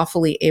was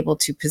lawfully able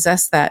to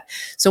possess that.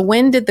 So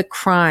when did the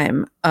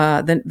crime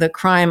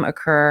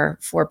occur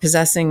for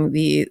possessing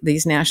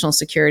these national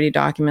security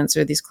documents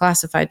or these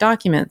classified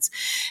documents?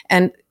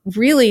 And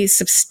really,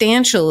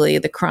 substantially,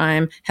 the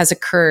crime has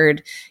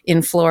occurred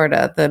in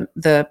Florida.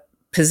 The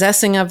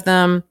possessing of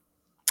them,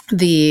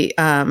 the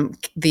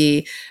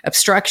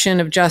obstruction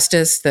of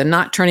justice, the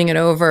not turning it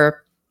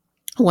over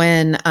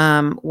when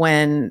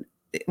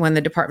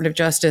the Department of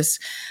Justice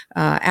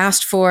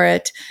asked for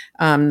it,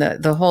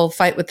 the whole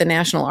fight with the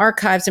National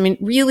Archives. I mean,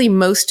 really,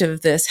 most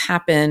of this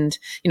happened,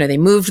 they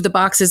moved the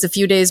boxes a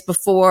few days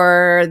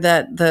before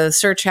that the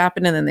search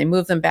happened, and then they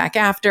moved them back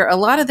after. A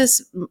lot of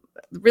this,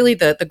 really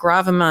the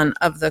gravamen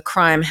of the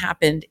crime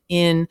happened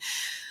in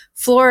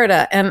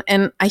Florida.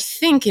 And I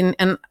think,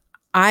 and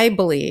I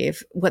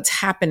believe what's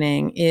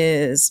happening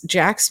is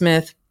Jack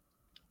Smith,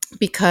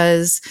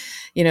 because,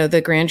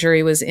 the grand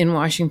jury was in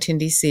Washington,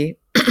 D.C.,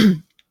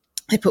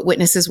 they put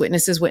witnesses,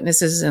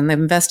 and the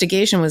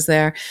investigation was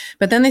there.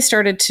 But then they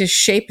started to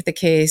shape the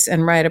case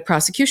and write a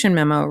prosecution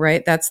memo,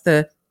 right? That's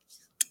the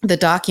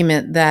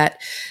document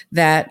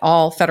that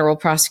all federal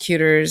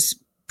prosecutors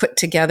put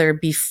together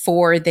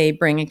before they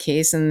bring a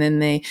case, and then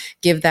they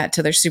give that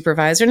to their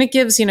supervisor. And it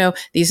gives,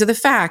 these are the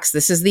facts,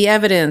 this is the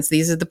evidence,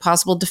 these are the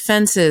possible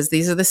defenses,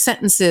 these are the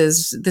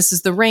sentences, this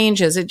is the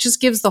ranges. It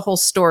just gives the whole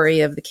story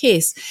of the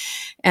case,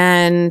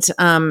 and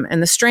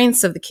the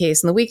strengths of the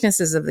case and the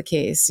weaknesses of the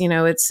case.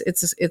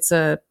 It's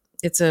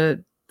a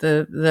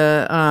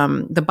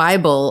the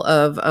Bible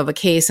of a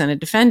case and a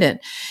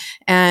defendant.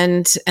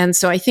 And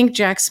so I think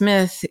Jack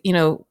Smith,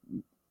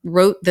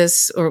 wrote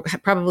this, or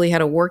probably had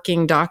a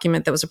working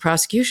document that was a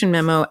prosecution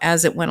memo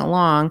as it went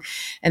along,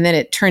 and then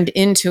it turned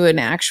into an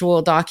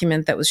actual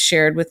document that was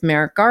shared with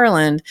Merrick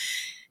Garland.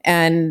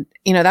 And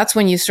that's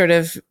when you sort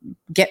of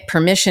get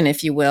permission,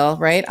 if you will,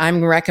 right?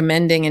 I'm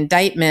recommending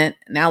indictment.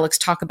 Now let's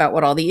talk about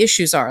what all the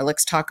issues are.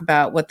 Let's talk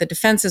about what the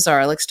defenses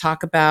are. Let's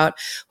talk about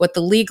what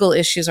the legal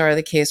issues are of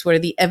the case. What are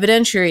the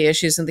evidentiary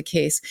issues of the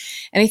case?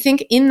 And I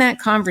think in that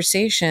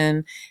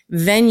conversation,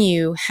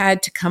 venue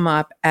had to come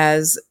up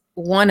as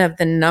one of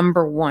the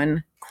number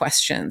one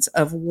questions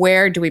of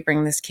where do we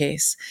bring this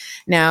case?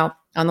 Now,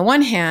 on the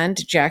one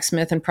hand, Jack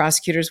Smith and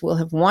prosecutors will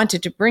have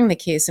wanted to bring the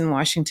case in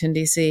Washington,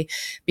 D.C.,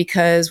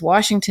 because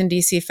Washington,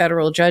 D.C.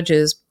 federal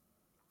judges,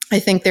 I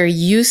think they're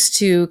used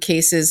to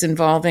cases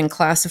involving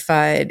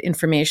classified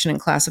information and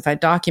classified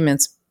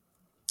documents.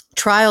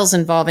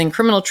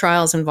 Criminal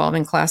trials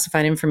involving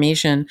classified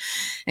information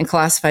and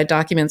classified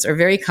documents are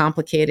very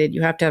complicated.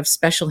 You have to have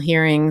special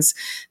hearings.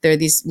 There are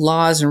these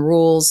laws and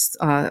rules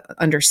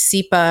under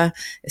CIPA,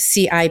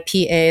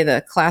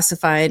 the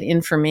Classified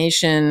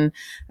Information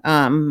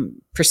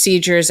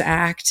Procedures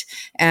Act.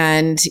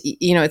 And,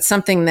 it's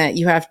something that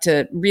you have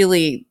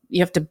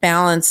to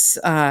balance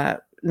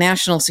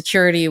national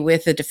security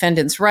with the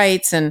defendant's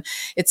rights. And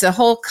it's a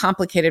whole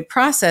complicated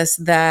process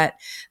that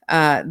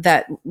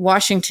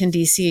Washington,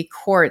 D.C.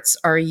 courts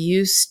are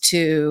used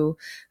to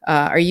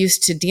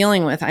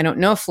dealing with. I don't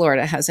know if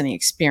Florida has any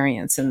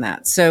experience in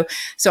that. So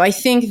I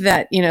think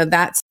that,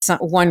 that's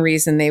one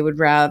reason they would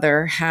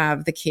rather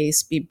have the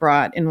case be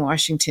brought in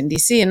Washington,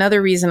 D.C.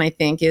 Another reason I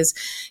think is,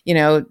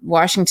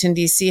 Washington,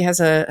 D.C. has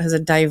a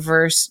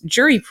diverse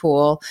jury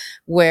pool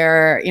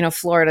where,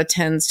 Florida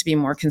tends to be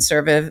more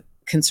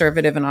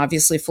conservative, and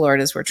obviously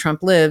Florida is where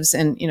Trump lives,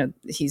 and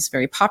he's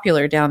very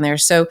popular down there.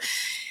 So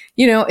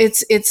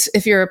it's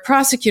if you're a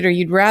prosecutor,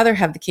 you'd rather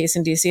have the case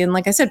in DC. And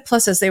like I said,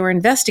 plus as they were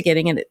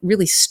investigating it, it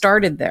really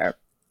started there.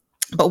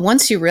 But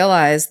once you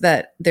realize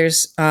that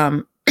there's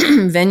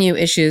venue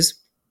issues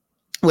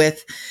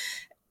with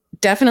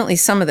definitely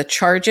some of the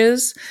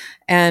charges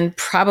and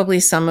probably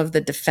some of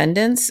the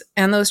defendants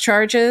and those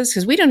charges,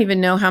 because we don't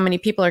even know how many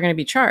people are going to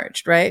be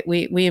charged, right?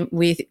 We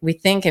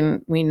think,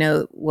 and we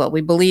know, well,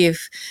 we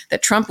believe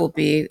that Trump will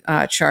be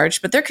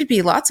charged, but there could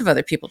be lots of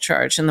other people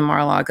charged in the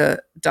Mar-a-Lago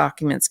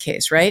documents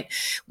case, right?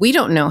 We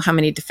don't know how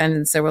many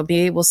defendants there will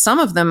be. Well, some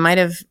of them might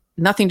have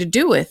nothing to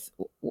do with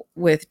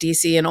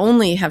DC and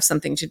only have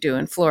something to do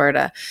in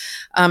Florida.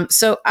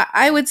 So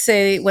I would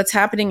say what's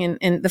happening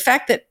in the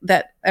fact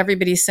that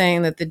everybody's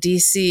saying that the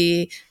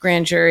DC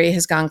grand jury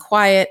has gone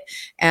quiet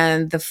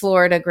and the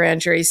Florida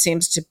grand jury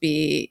seems to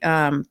be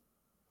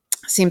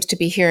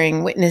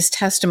hearing witness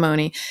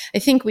testimony. I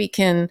think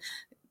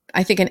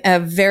a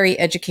very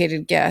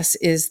educated guess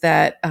is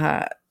that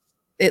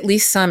at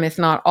least some, if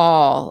not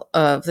all,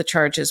 of the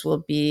charges will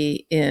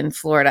be in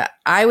Florida.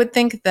 I would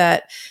think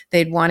that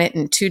they'd want it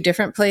in two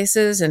different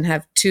places and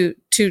have two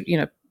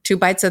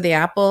bites of the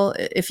apple,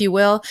 if you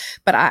will.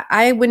 But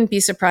I wouldn't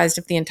be surprised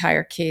if the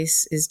entire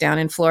case is down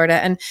in Florida.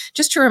 And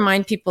just to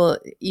remind people,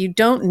 you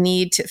don't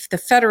need to,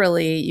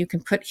 federally, you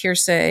can put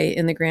hearsay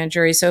in the grand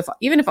jury. So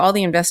even if all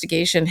the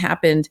investigation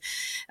happened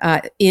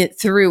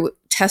through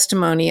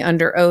testimony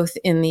under oath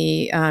in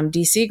the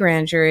DC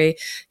grand jury,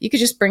 you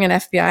could just bring an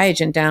FBI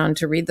agent down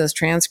to read those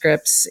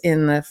transcripts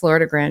in the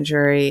Florida grand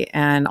jury,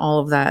 and all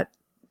of that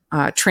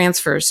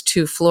transfers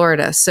to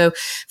Florida. So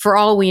for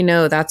all we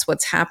know, that's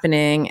what's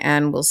happening,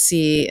 and we'll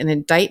see an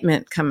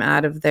indictment come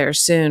out of there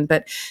soon.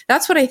 But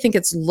that's what I think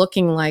it's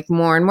looking like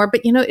more and more.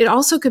 But, it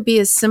also could be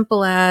as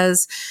simple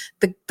as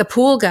the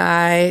pool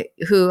guy,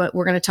 who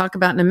we're going to talk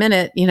about in a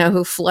minute,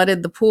 who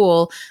flooded the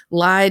pool,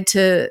 lied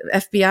to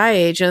FBI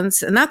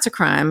agents, and that's a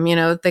crime.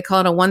 They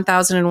call it a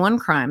 1001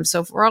 crime.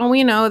 So for all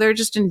we know, they're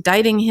just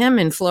indicting him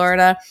in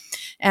Florida,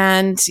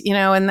 and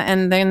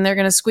and then they're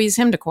going to squeeze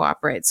him to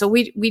cooperate. So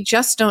we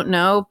just don't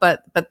know,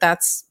 but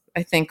that's,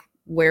 I think,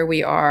 where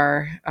we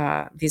are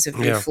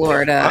vis-a-vis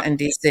Florida and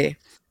DC.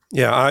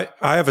 Yeah,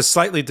 I have a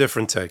slightly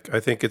different take.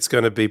 I think it's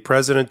going to be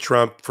President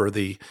Trump for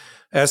the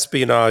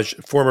espionage,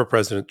 former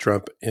President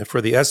Trump,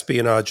 for the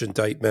espionage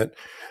indictment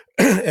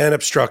and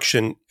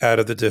obstruction out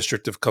of the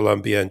District of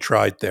Columbia and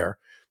tried there.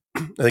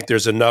 I think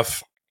there's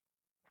enough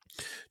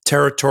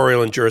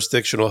territorial and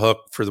jurisdictional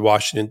hook for the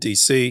Washington,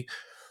 D.C.,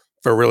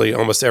 for really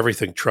almost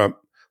everything Trump,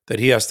 that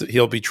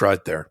he'll be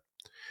tried there.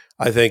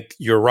 I think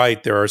you're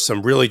right. There are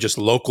some really just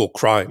local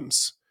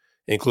crimes,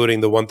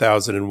 including the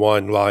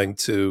 1001 lying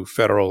to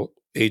federal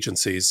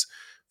agencies,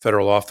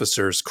 federal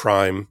officers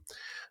crime,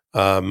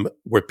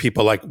 where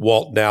people like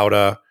Walt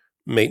Nauta,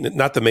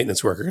 not the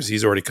maintenance worker, because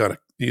he's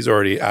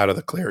already out of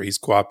the clear. He's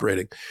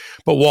cooperating.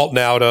 But Walt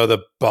Nauta, the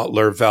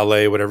butler,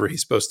 valet, whatever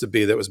he's supposed to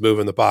be, that was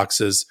moving the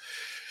boxes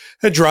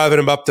and driving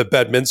him up to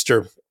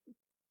Bedminster.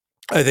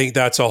 I think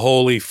that's a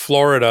wholly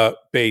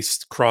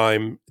Florida-based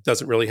crime. He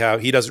doesn't really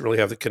have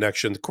the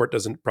connection. The court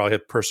doesn't probably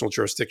have personal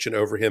jurisdiction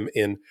over him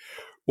in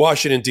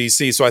Washington,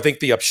 D.C. So I think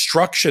the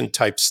obstruction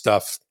type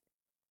stuff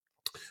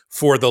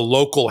for the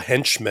local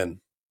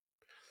henchman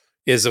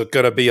is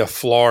going to be a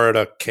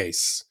Florida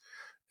case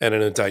and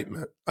an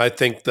indictment. I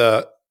think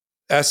the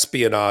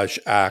Espionage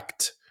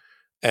Act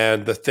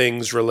and the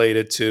things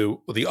related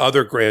to the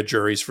other grand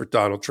juries for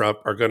Donald Trump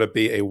are going to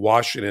be a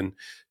Washington,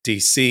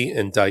 D.C.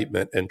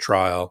 indictment and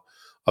trial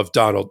of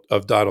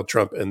Donald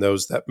Trump and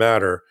those that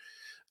matter.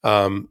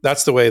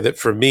 That's the way that,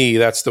 for me,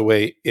 that's the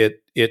way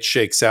it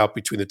shakes out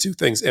between the two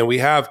things. And we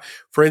have,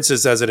 for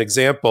instance, as an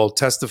example,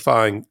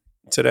 testifying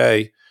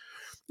today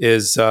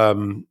is,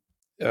 and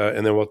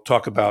then we'll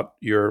talk about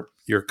your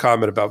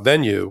comment about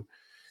venue,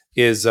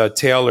 is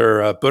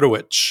Taylor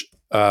Budowich,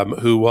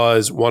 who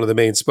was one of the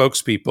main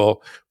spokespeople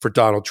for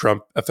Donald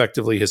Trump,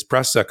 effectively his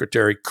press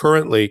secretary,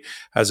 currently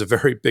has a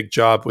very big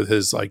job with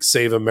his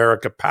Save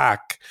America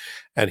PAC.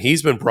 And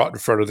he's been brought in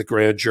front of the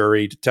grand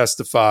jury to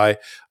testify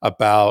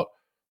about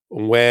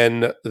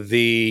when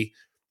the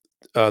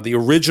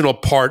original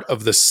part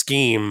of the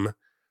scheme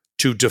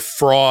to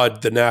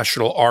defraud the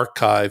National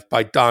Archive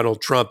by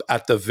Donald Trump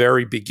at the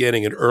very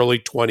beginning in early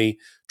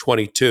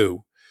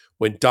 2022,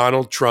 when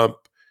Donald Trump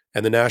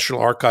and the National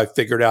Archive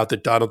figured out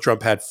that Donald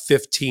Trump had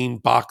 15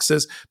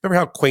 boxes. Remember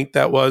how quaint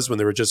that was when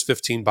there were just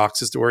 15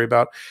 boxes to worry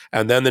about?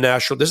 And then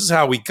this is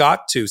how we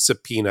got to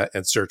subpoena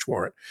and search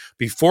warrant.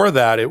 Before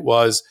that, it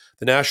was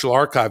the National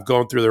Archive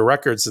going through their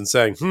records and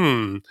saying,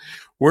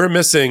 we're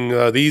missing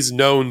these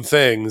known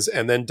things.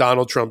 And then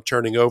Donald Trump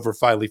turning over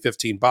finally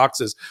 15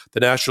 boxes, the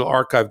National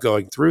Archive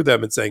going through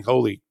them and saying,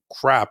 holy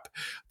crap,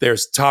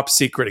 there's top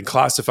secret and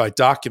classified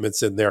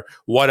documents in there.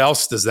 What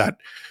else does that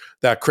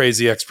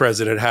crazy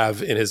ex-president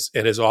have in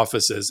his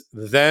offices?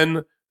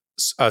 Then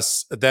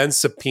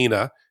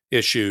subpoena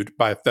issued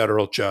by a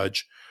federal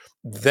judge.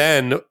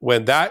 Then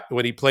when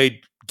he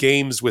played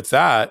games with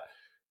that,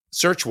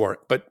 search warrant.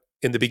 But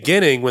in the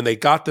beginning, when they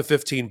got the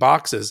 15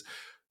 boxes,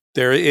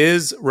 there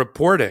is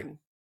reporting,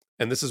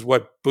 and this is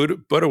what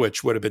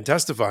Budowich would have been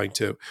testifying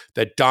to,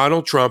 that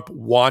Donald Trump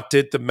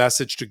wanted the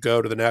message to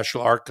go to the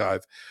National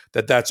Archive,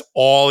 that's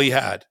all he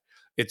had.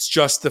 It's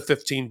just the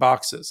 15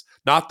 boxes,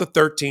 not the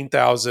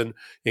 13,000,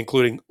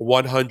 including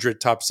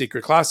 100 top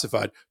secret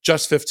classified,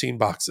 just 15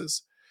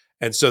 boxes.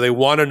 And so they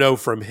want to know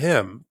from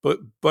him,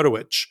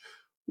 Budowich,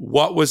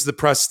 what was the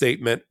press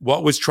statement?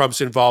 What was Trump's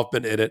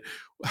involvement in it?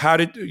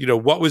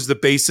 What was the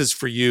basis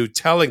for you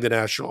telling the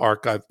National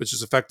Archive, which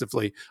is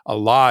effectively a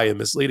lie and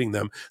misleading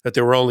them, that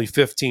there were only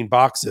 15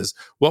 boxes?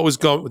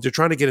 They're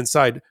trying to get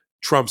inside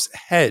Trump's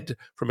head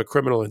from a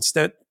criminal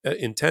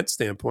intent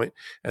standpoint.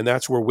 And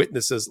that's where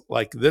witnesses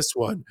like this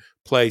one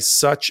play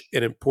such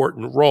an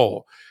important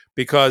role.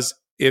 Because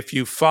if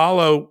you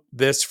follow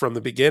this from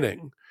the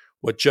beginning,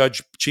 what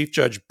Chief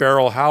Judge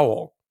Beryl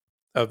Howell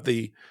of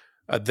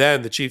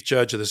then the Chief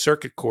Judge of the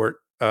Circuit Court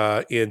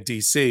in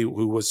D.C.,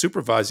 who was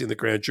supervising the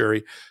grand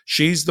jury,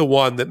 she's the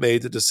one that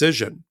made the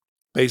decision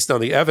based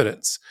on the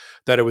evidence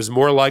that it was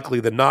more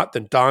likely than not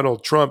that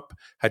Donald Trump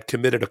had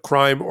committed a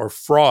crime or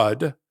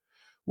fraud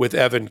with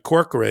Evan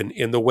Corcoran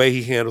in the way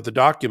he handled the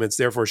documents,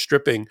 therefore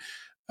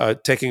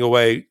taking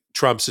away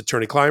Trump's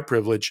attorney-client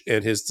privilege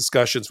and his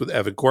discussions with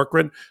Evan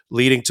Corcoran,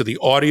 leading to the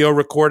audio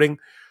recording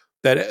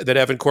that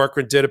Evan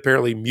Corcoran did,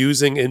 apparently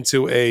musing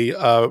into a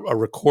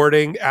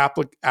recording app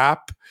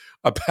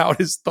about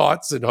his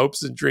thoughts and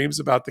hopes and dreams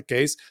about the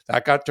case.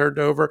 That got turned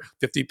over.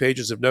 50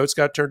 pages of notes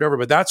got turned over.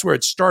 But that's where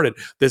it started,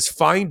 this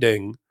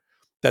finding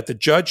that the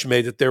judge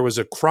made that there was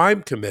a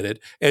crime committed.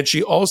 And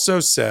she also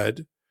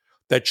said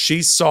that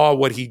she saw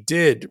what he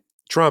did,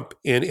 Trump,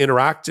 in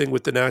interacting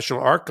with the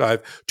National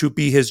Archive, to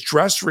be his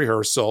dress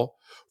rehearsal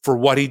for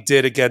what he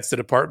did against the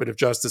Department of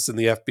Justice and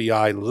the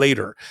FBI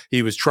later.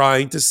 He was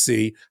trying to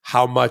see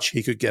how much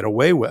he could get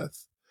away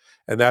with.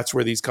 And that's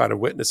where these kind of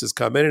witnesses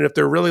come in. And if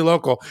they're really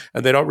local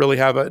and they don't really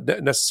have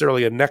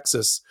necessarily a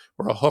nexus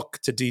or a hook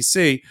to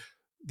DC,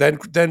 then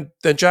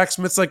Jack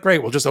Smith's like,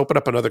 great, we'll just open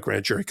up another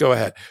grand jury. Go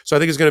ahead. So I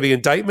think there's going to be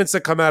indictments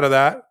that come out of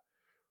that.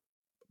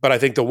 But I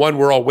think the one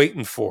we're all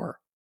waiting for,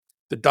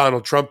 the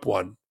Donald Trump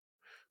one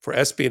for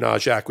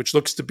Espionage Act, which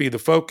looks to be the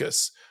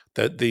focus,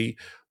 that the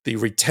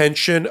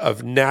retention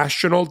of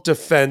national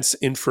defense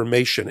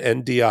information,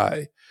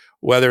 NDI,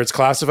 whether it's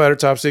classified or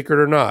top secret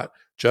or not,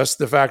 just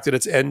the fact that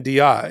it's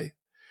NDI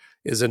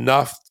is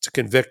enough to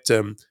convict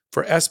him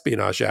for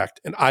Espionage Act.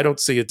 And I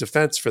don't see a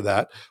defense for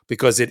that,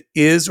 because it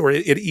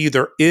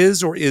either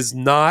is or is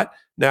not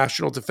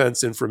national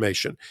defense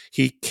information.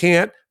 He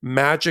can't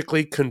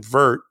magically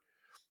convert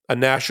a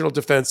national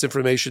defense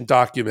information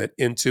document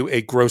into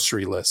a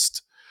grocery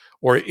list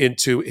or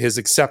into his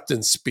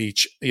acceptance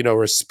speech,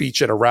 or a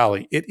speech at a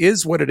rally. It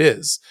is what it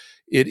is.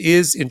 It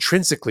is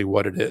intrinsically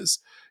what it is.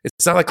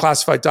 It's not like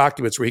classified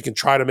documents where he can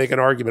try to make an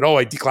argument,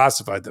 I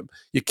declassified them.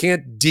 You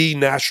can't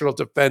de-national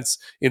defense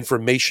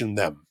information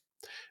them.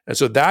 And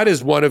so that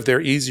is one of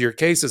their easier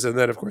cases. And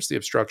then, of course, the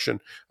obstruction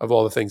of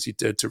all the things he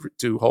did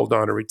to hold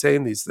on and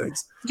retain these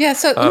things. Yeah,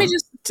 so let me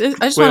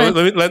just want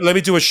to... Let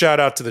me do a shout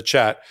out to the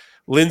chat.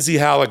 Lindsay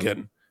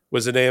Halligan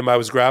was the name I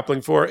was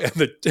grappling for, and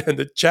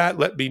the chat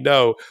let me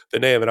know the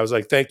name, and I was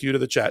like, "Thank you to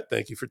the chat.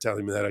 Thank you for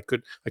telling me that.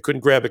 I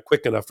couldn't grab it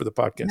quick enough for the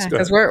podcast."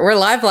 Because we're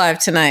live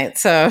tonight,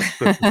 so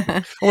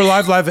we're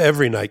live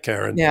every night,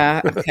 Karen.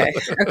 Yeah.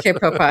 Okay,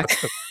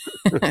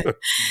 Popak.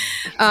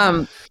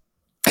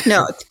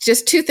 No,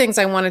 just two things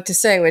I wanted to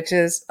say, which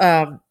is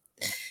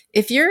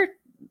if you're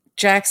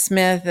Jack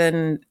Smith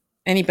and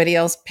anybody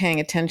else paying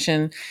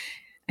attention,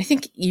 I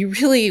think you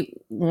really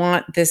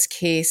want this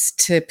case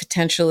to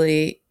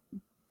potentially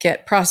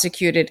get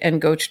prosecuted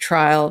and go to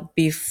trial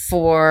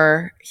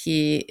before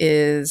he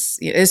is,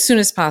 as soon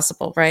as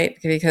possible, right?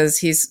 Because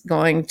he's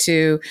going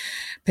to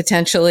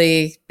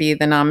potentially be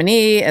the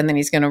nominee, and then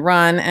he's going to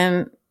run,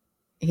 and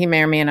he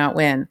may or may not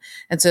win.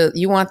 And so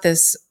you want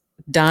this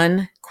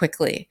done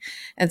quickly.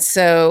 And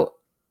so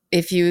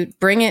if you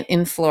bring it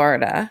in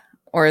Florida,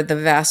 or the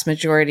vast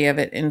majority of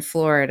it in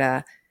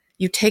Florida,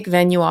 you take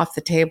venue off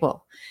the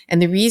table.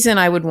 And the reason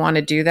I would want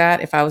to do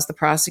that if I was the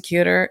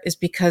prosecutor is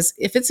because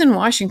if it's in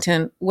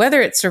Washington,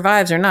 whether it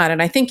survives or not,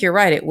 and I think you're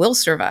right, it will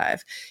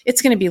survive,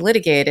 it's going to be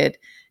litigated.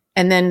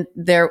 And then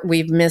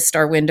we've missed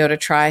our window to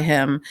try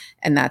him,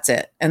 and that's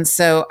it. And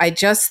so I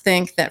just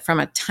think that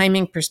from a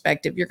timing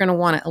perspective, you're going to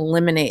want to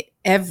eliminate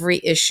every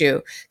issue,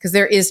 because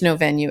there is no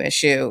venue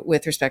issue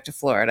with respect to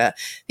Florida.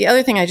 The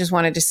other thing I just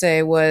wanted to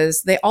say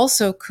was they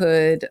also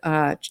could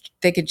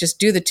just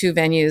do the two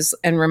venues.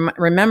 And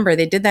remember,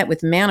 they did that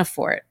with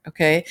Manafort.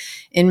 Okay.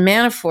 In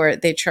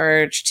Manafort, they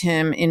charged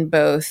him in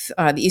both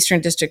the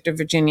Eastern District of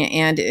Virginia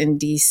and in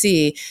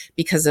DC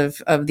because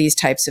of these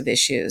types of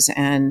issues.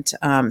 And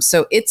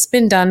so it's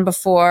been done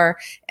before.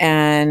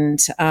 And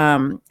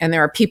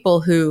there are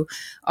people who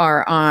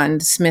are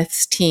on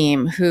Smith's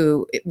team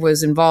who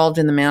was involved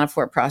in the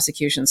Manafort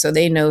prosecution. So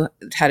they know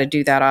how to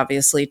do that,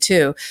 obviously,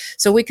 too.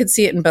 So we could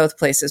see it in both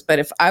places. But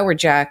if I were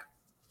Jack,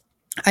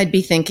 I'd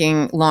be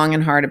thinking long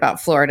and hard about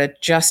Florida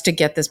just to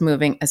get this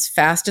moving as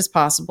fast as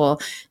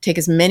possible, take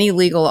as many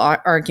legal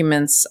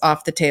arguments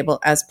off the table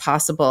as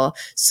possible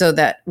so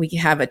that we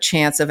have a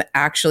chance of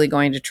actually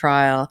going to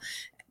trial,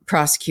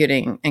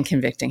 prosecuting, and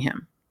convicting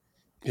him.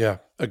 Yeah,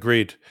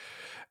 agreed.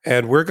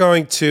 And we're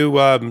going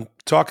to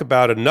talk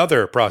about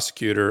another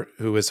prosecutor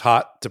who is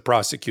hot to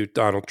prosecute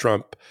Donald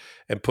Trump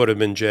and put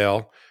him in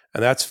jail.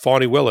 And that's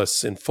Fani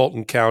Willis in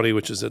Fulton County,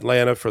 which is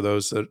Atlanta, for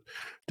those that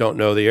don't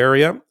know the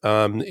area,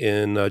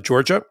 in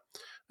Georgia.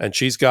 And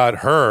she's got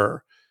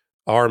her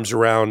arms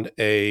around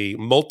a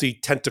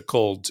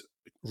multi-tentacled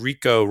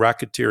RICO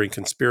racketeering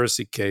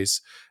conspiracy case.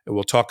 And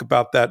we'll talk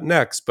about that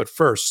next. But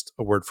first,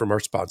 a word from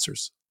our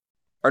sponsors.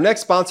 Our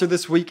next sponsor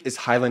this week is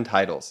Highland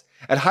Titles.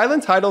 At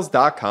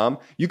HighlandTitles.com,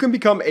 you can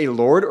become a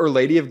Lord or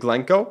Lady of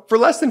Glencoe for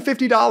less than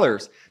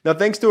 $50. Now,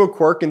 thanks to a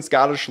quirk in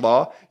Scottish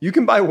law, you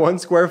can buy 1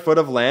 square foot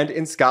of land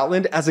in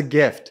Scotland as a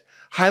gift.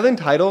 Highland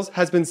Titles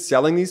has been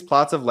selling these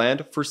plots of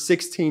land for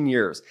 16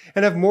 years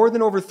and have more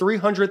than over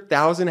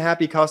 300,000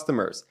 happy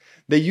customers.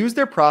 They use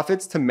their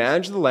profits to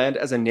manage the land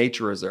as a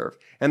nature reserve,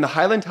 and the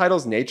Highland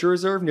Titles Nature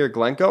Reserve near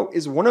Glencoe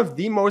is one of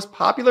the most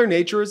popular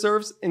nature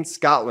reserves in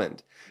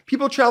Scotland.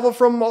 People travel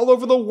from all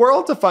over the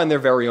world to find their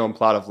very own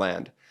plot of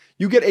land.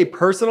 You get a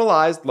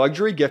personalized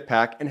luxury gift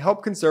pack and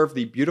help conserve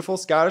the beautiful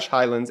Scottish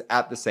Highlands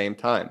at the same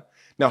time.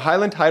 Now,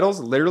 Highland Titles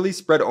literally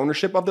spread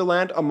ownership of the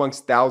land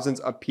amongst thousands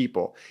of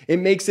people. It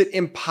makes it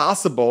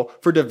impossible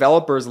for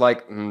developers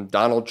like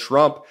Donald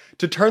Trump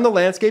to turn the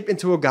landscape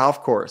into a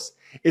golf course.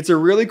 It's a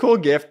really cool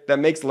gift that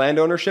makes land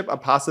ownership a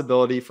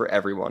possibility for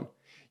everyone.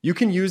 You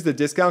can use the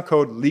discount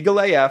code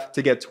LEGALAF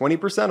to get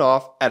 20%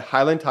 off at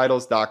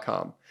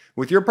HighlandTitles.com.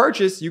 With your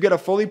purchase, you get a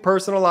fully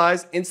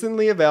personalized,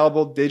 instantly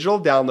available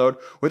digital download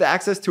with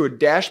access to a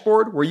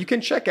dashboard where you can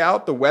check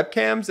out the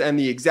webcams and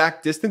the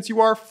exact distance you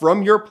are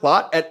from your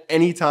plot at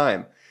any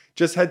time.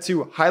 Just head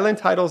to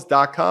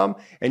HighlandTitles.com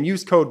and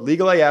use code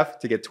LEGALAF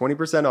to get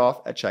 20%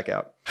 off at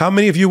checkout. How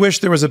many of you wish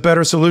there was a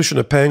better solution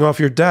to paying off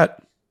your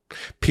debt?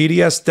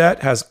 PDS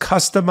Debt has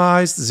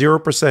customized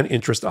 0%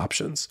 interest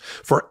options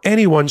for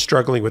anyone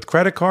struggling with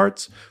credit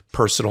cards,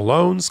 personal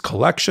loans,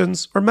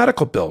 collections, or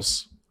medical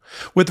bills.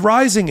 With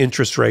rising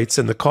interest rates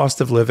and the cost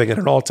of living at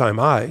an all-time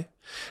high,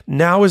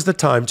 now is the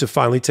time to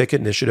finally take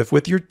initiative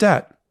with your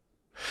debt.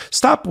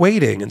 Stop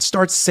waiting and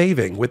start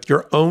saving with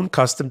your own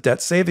custom debt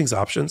savings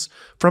options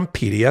from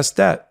PDS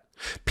Debt.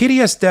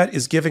 PDS Debt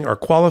is giving our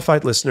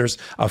qualified listeners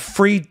a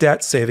free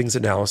debt savings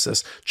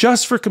analysis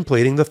just for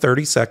completing the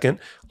 30-second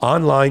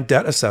online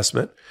debt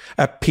assessment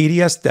at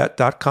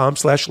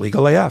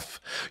pdsdebt.com/legalaf.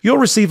 You'll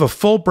receive a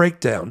full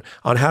breakdown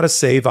on how to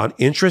save on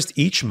interest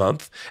each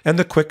month and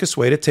the quickest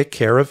way to take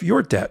care of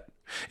your debt.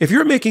 If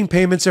you're making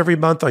payments every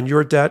month on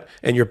your debt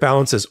and your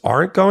balances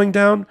aren't going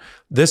down,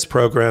 this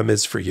program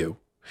is for you.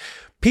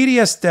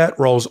 PDS Debt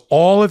rolls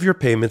all of your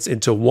payments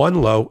into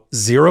one low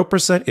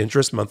 0%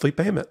 interest monthly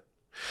payment.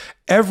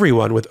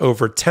 Everyone with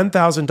over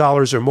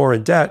 $10,000 or more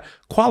in debt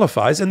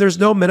qualifies, and there's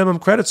no minimum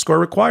credit score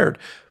required.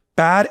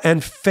 Bad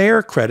and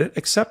fair credit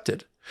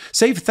accepted.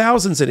 Save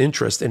thousands in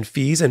interest and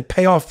fees and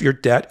pay off your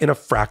debt in a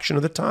fraction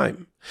of the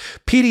time.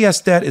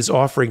 PDS Debt is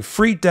offering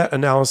free debt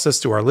analysis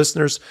to our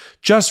listeners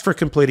just for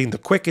completing the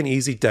quick and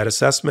easy debt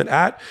assessment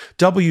at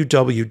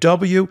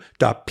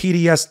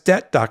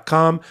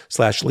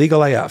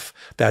www.pdsdebt.com/legalaf.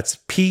 That's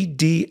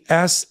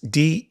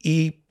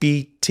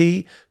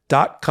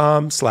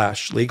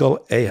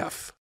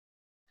pdsdebt.com/legalaf.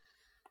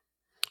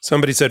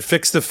 Somebody said,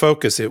 fix the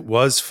focus. It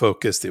was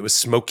focused. It was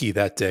smoky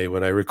that day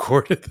when I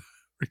recorded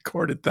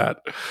that.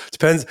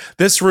 Depends.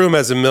 This room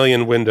has a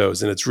million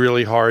windows, and it's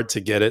really hard to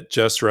get it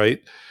just right,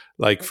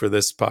 like for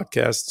this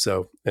podcast.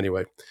 So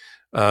anyway,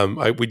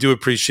 we do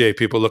appreciate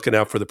people looking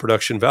out for the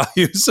production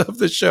values of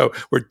the show.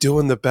 We're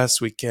doing the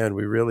best we can.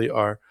 We really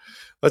are.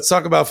 Let's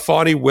talk about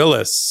Fani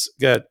Willis.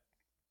 Good.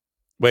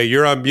 Wait,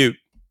 you're on mute.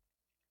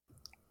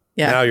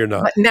 Yeah. Now you're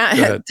not. But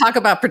now talk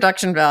about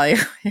production value.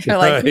 You're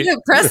like, Right.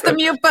 press the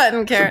mute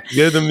button, Karen.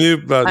 Get the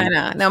mute button. I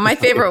know. No, my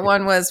favorite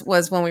one was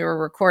when we were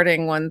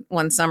recording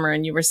one summer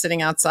and you were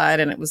sitting outside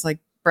and it was like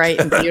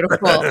bright and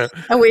beautiful.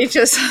 And we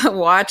just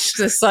watched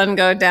the sun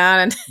go down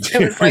and it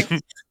was like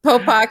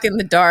Popak in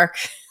the dark.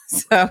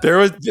 So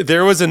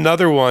There was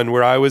another one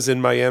where I was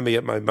in Miami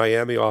at my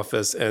Miami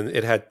office, and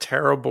it had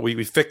terrible.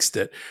 We fixed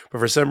it, but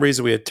for some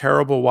reason we had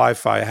terrible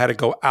Wi-Fi. I had to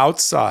go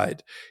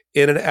outside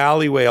in an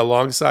alleyway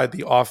alongside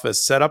the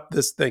office, set up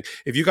this thing.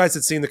 If you guys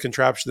had seen the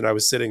contraption that I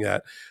was sitting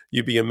at,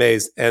 you'd be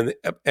amazed. And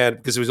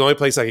because it was the only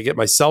place I could get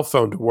my cell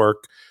phone to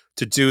work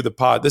to do the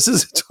pod. This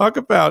is talk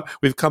about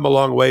we've come a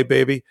long way,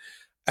 baby.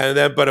 And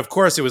then, but of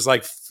course, it was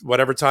like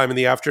whatever time in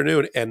the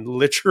afternoon, and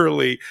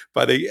literally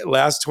by the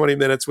last 20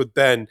 minutes with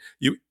Ben,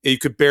 you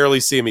could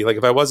barely see me. Like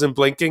if I wasn't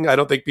blinking, I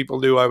don't think people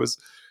knew it was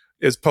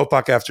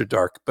Popak After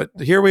Dark. But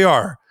here we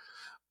are.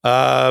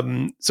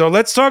 So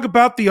let's talk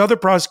about the other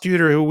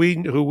prosecutor who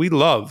we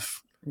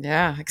love.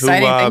 Yeah,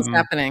 exciting things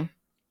happening.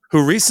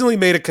 Who recently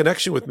made a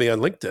connection with me on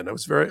LinkedIn. I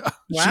was very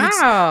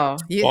wow.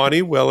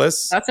 Fani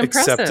Willis That's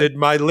impressive. accepted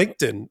my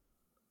LinkedIn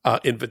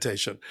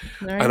invitation.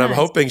 Very and I'm nice.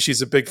 hoping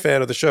she's a big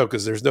fan of the show,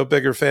 because there's no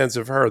bigger fans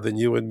of her than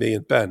you and me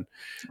and Ben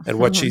and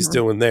what she's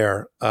doing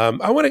there.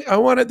 I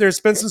want to, there's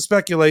been some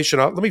speculation.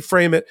 Let me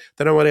frame it.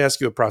 Then I want to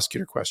ask you a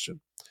prosecutor question.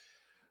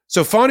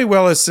 So Fani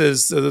Willis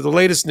is, the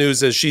latest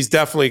news is she's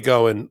definitely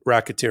going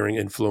Racketeering,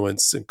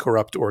 Influence, and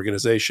Corrupt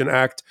Organization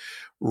Act.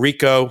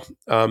 RICO,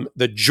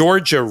 the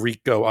Georgia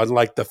RICO,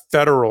 unlike the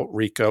federal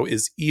RICO,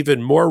 is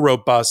even more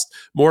robust,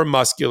 more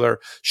muscular.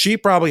 She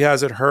probably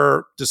has at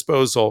her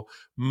disposal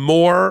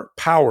more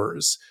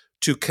powers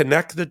to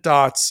connect the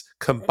dots,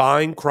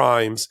 combine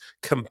crimes,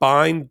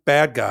 combine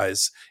bad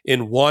guys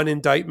in one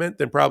indictment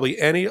than probably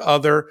any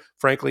other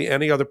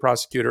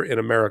prosecutor in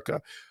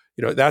America.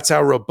 You know, that's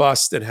how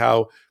robust and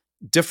how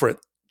different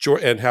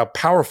and how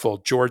powerful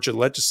Georgia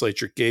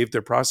legislature gave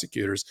their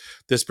prosecutors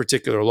this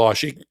particular law.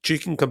 She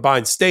can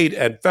combine state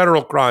and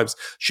federal crimes.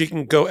 She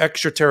can go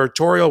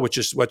extraterritorial, which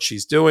is what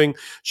she's doing.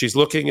 She's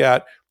looking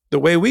at the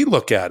way we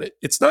look at it.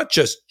 It's not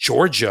just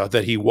Georgia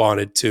that he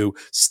wanted to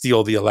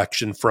steal the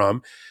election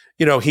from.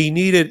 You know, he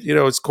needed,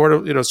 it's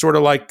sort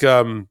of like,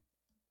 one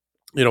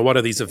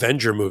of these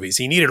Avenger movies.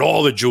 He needed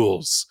all the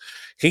jewels.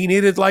 He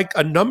needed like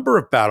a number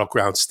of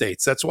battleground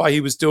states. That's why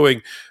he was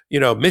doing,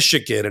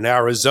 Michigan and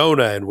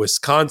Arizona and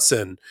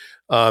Wisconsin,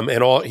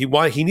 and all.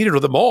 He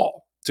needed them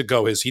all to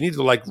go his. He needed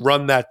to like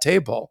run that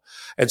table.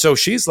 And so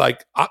she's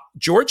like,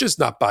 Georgia's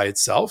not by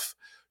itself.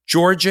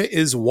 Georgia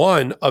is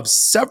one of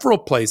several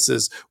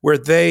places where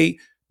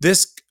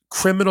this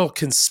criminal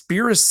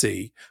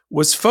conspiracy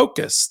was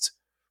focused.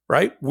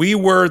 Right? We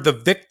were the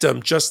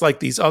victim, just like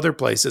these other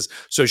places.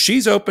 So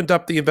she's opened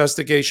up the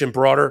investigation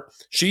broader.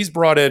 She's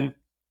brought in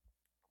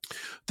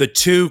the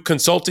two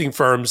consulting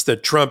firms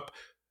that Trump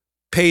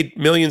paid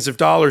millions of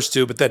dollars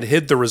to, but then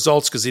hid the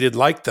results because he didn't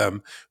like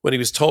them when he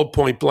was told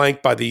point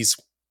blank by these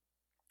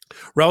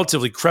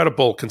relatively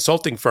credible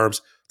consulting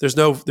firms, there's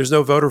no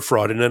voter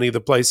fraud in any of the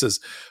places.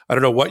 I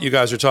don't know what you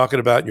guys are talking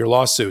about in your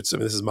lawsuits. I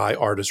mean, this is my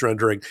artist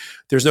rendering.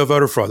 There's no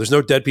voter fraud. There's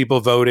no dead people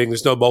voting.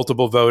 There's no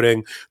multiple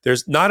voting.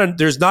 There's not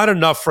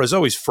enough. There's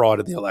always fraud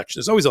in the election.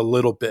 There's always a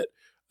little bit.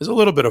 There's a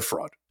little bit of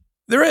fraud.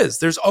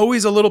 There's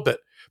always a little bit.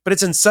 But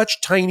it's in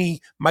such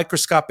tiny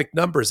microscopic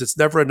numbers. It's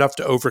never enough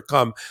to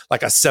overcome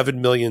like a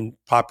 7 million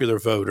popular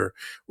voter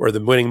or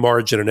the winning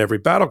margin in every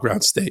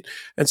battleground state.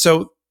 And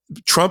so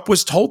Trump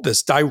was told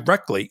this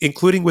directly,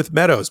 including with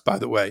Meadows, by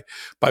the way,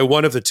 by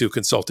one of the two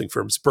consulting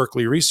firms,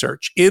 Berkeley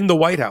Research, in the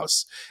White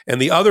House.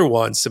 And the other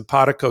one,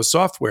 Simpatico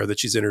Software, that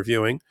she's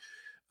interviewing,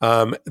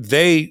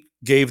 they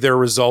gave their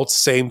results,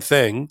 same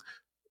thing,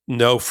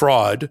 no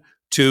fraud,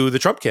 to the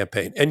Trump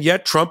campaign. And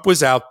yet Trump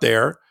was out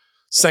there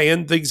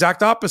saying the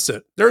exact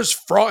opposite. There's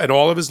fraud in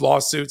all of his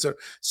lawsuits.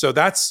 So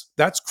that's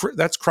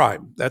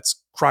crime.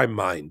 That's crime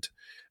mind.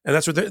 And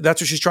that's what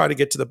she's trying to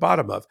get to the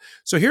bottom of.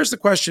 So here's the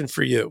question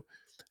for you.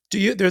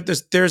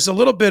 There's a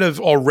little bit of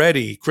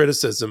already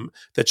criticism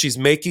that she's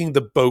making the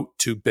boat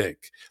too big,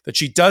 that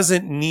she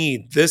doesn't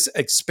need this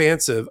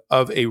expansive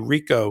of a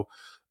RICO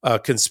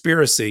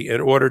conspiracy in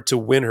order to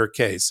win her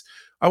case.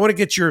 I want to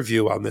get your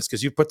view on this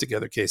because you've put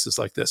together cases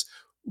like this.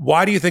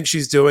 Why do you think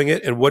she's doing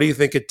it? And what do you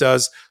think it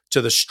does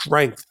to the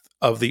strength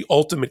of the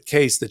ultimate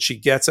case that she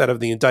gets out of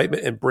the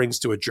indictment and brings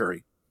to a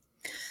jury?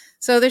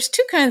 So there's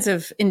two kinds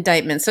of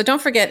indictments. So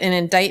don't forget, an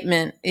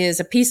indictment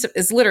is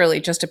is literally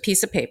just a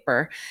piece of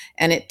paper,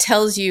 and it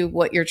tells you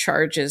what your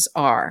charges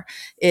are.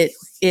 It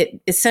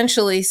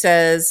essentially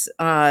says,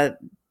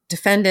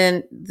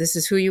 defendant, this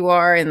is who you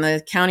are in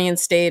the county and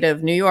state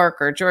of New York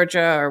or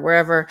Georgia or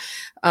wherever.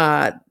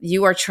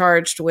 You are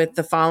charged with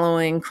the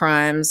following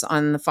crimes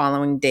on the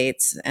following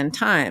dates and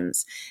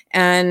times.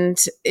 And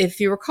if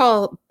you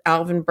recall,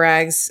 Alvin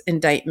Bragg's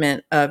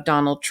indictment of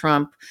Donald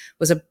Trump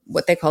was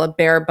what they call a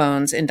bare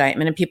bones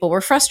indictment, and people were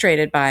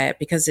frustrated by it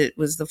because it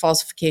was the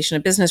falsification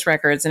of business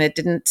records and it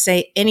didn't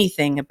say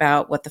anything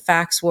about what the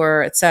facts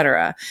were, et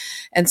cetera.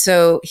 And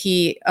so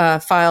he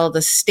filed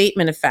a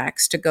statement of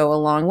facts to go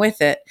along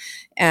with it,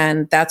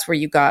 and that's where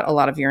you got a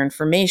lot of your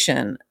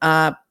information.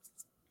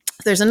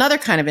 There's another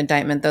kind of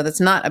indictment, though,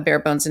 that's not a bare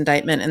bones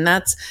indictment, and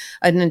that's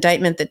an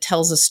indictment that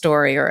tells a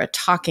story, or a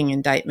talking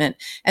indictment.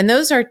 And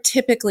those are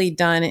typically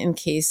done in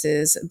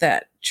cases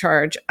that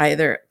charge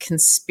either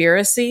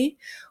conspiracy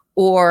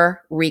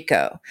or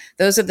RICO.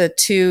 Those are the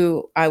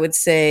two, I would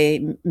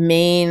say,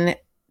 main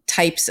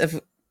types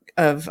of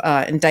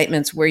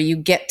indictments where you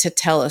get to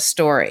tell a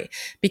story,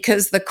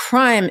 because the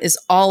crime is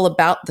all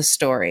about the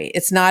story.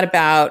 It's not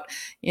about,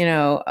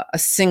 a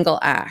single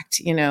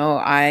act.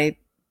 I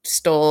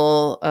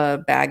stole a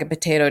bag of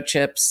potato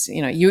chips.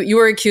 You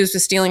were accused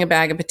of stealing a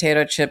bag of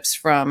potato chips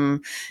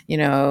from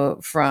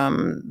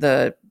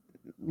the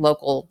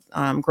local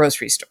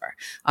grocery store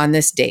on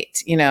this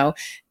date.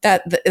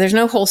 There's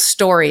no whole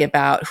story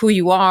about who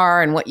you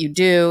are and what you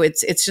do.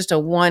 It's just a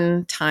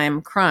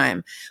one-time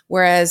crime.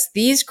 Whereas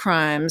these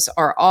crimes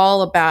are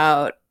all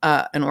about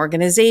an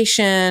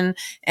organization,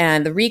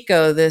 and the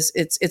RICO,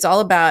 it's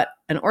all about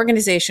an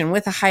organization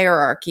with a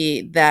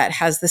hierarchy that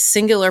has the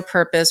singular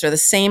purpose, or the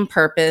same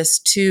purpose,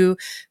 to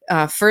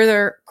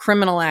further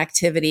criminal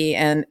activity,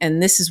 and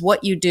this is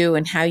what you do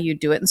and how you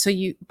do it. And so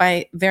you,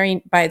 by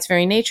its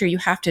very nature, you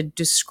have to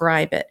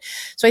describe it.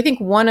 So I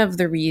think one of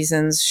the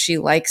reasons she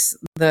likes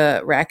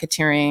the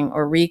racketeering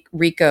or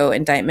RICO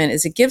indictment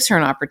is it gives her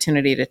an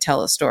opportunity to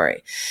tell a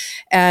story,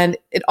 and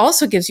it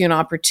also gives you an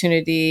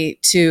opportunity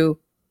to,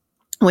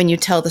 when you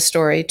tell the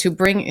story, to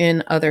bring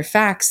in other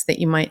facts that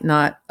you might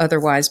not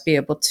otherwise be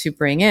able to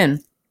bring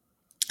in.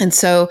 And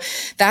so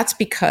that's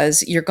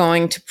because you're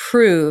going to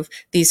prove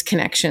these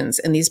connections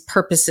and these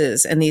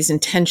purposes and these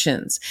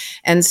intentions.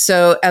 And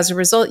so as a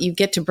result, you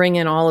get to bring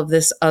in all of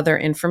this other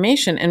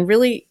information. And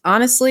really,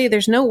 honestly,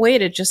 there's no way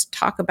to just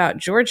talk about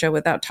Georgia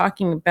without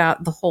talking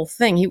about the whole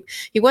thing.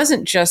 He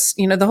wasn't just,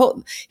 he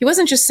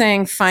wasn't just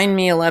saying, find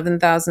me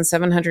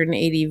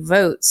 11,780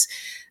 votes.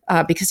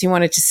 Because he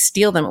wanted to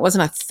steal them. It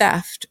wasn't a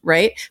theft,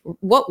 right?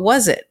 What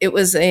was it? It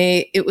was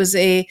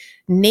a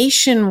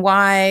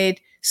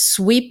nationwide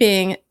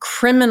sweeping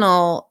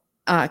criminal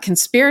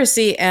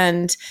conspiracy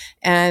and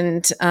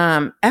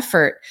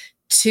effort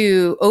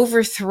to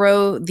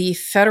overthrow the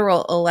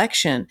federal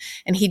election.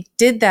 And he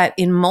did that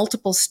in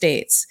multiple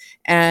states,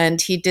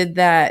 and he did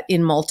that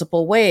in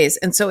multiple ways.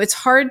 And so it's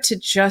hard to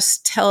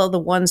just tell the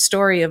one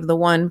story of the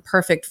one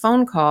perfect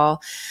phone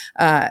call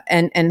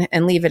and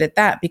leave it at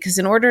that, because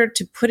in order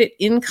to put it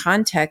in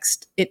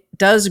context, it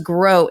does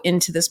grow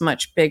into this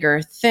much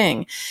bigger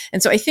thing.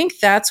 And so I think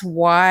that's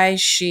why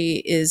she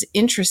is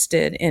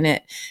interested in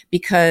it,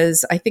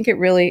 because I think it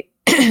really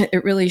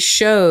it really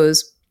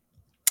shows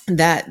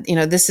that,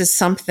 this is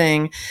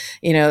something,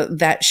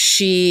 that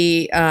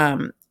she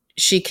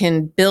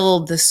can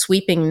build the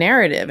sweeping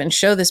narrative and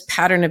show this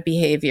pattern of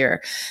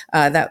behavior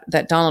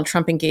that Donald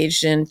Trump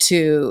engaged in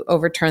to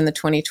overturn the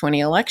 2020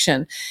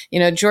 election.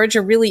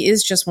 Georgia really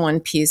is just one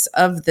piece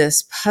of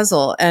this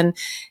puzzle, and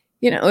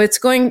it's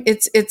going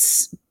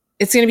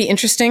to be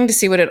interesting to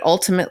see what it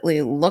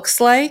ultimately looks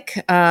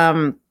like.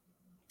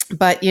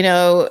 But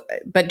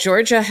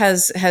Georgia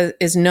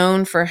is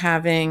known for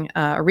having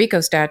a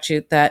RICO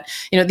statute that,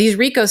 these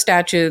RICO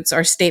statutes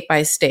are state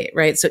by state,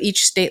 right? So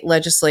each state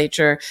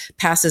legislature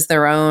passes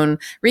their own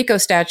RICO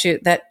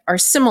statute that are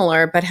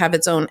similar but have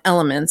its own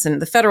elements, and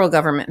the federal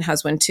government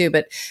has one too.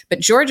 But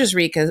Georgia's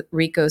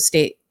RICO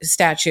state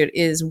statute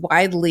is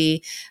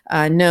widely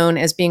known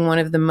as being one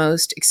of the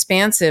most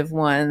expansive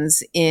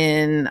ones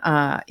in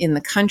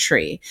the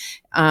country.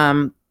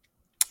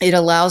 It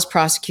allows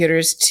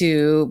prosecutors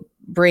to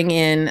bring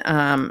in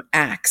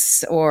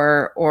acts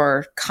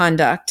or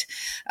conduct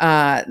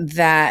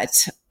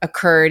that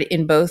occurred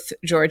in both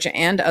Georgia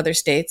and other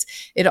states.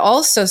 It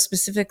also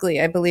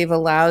specifically, I believe,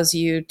 allows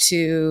you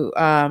to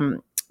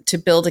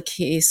build a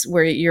case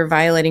where you're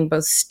violating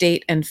both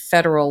state and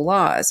federal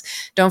laws.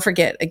 Don't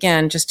forget,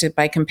 again,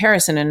 by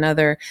comparison,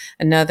 another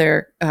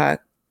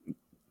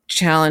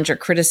challenge or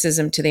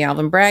criticism to the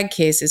Alvin Bragg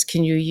case is,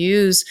 can you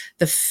use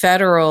the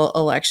federal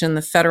election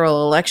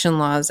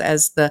laws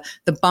as the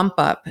bump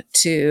up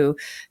to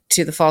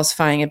the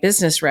falsifying a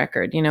business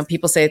record? You know,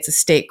 people say it's a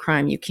state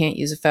crime. You can't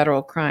use a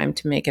federal crime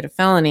to make it a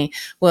felony.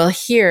 Well,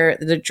 here,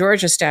 the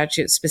Georgia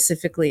statute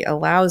specifically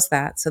allows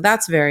that. So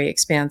that's very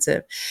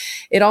expansive.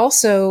 It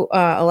also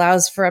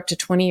allows for up to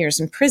 20 years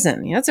in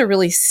prison. You know, that's a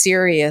really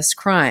serious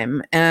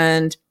crime.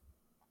 And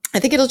I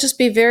think it'll just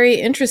be very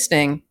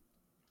interesting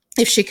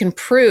if she can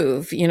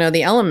prove, you know,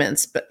 the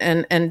elements,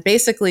 and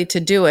basically to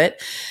do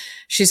it,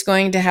 she's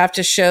going to have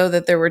to show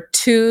that there were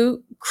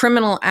two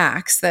criminal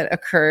acts that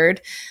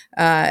occurred,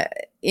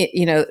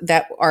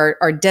 that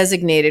are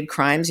designated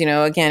crimes. You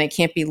know, again, it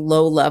can't be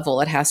low level.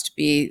 It has to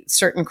be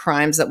certain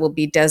crimes that will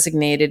be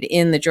designated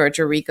in the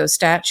Georgia RICO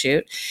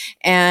statute.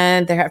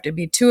 And there have to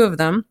be two of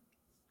them.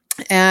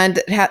 And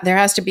there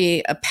has to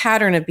be a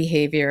pattern of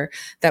behavior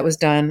that was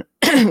done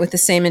with the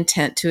same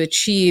intent to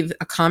achieve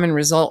a common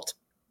result.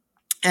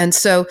 And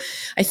so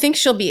I think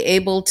she'll be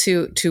able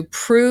to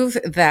prove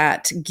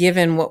that,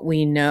 given what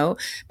we know.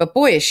 But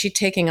boy, is she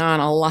taking on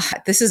a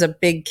lot. This is a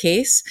big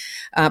case.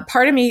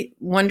 Part of me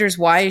wonders,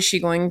 why is she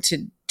going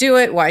to do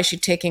it? Why is she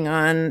taking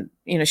on,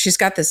 you know, she's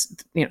got this,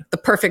 you know, the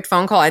perfect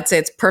phone call. I'd say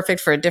it's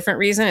perfect for a different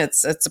reason.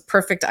 It's a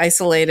perfect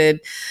isolated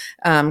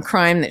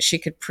crime that she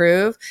could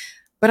prove.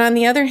 But on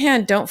the other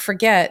hand, don't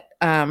forget,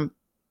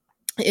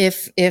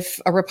 if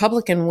a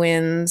Republican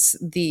wins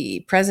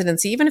the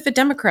presidency, even if a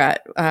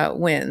Democrat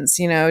wins,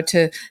 you know,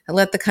 to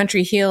let the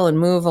country heal and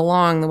move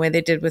along the way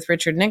they did with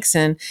Richard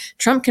Nixon,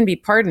 Trump can be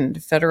pardoned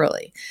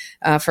federally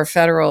for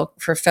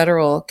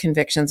federal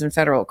convictions and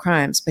federal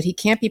crimes, but he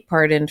can't be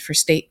pardoned for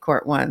state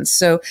court ones.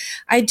 So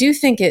I do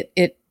think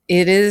it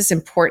is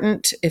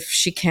important, if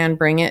she can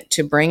bring it.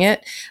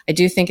 I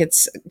do think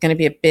it's going to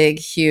be a big,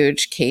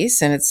 huge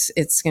case, and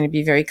it's going to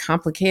be very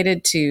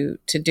complicated to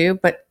do,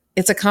 but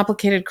it's a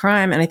complicated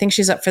crime, and I think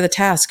she's up for the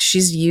task.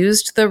 She's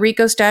used the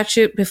RICO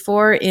statute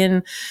before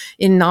in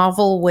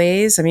novel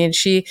ways. I mean,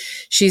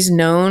 she's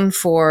known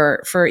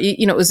for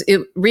you know,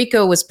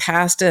 RICO was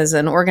passed as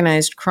an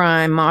organized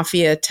crime,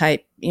 mafia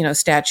type, you know,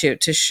 statute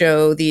to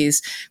show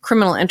these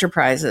criminal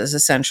enterprises,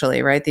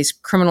 essentially, right? These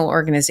criminal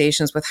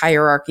organizations with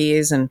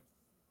hierarchies and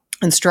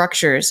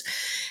structures,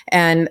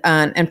 and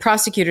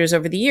prosecutors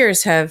over the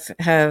years have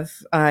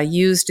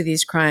used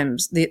these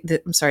crimes.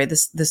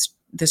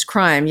 This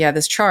crime,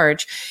 this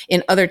charge,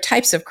 in other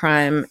types of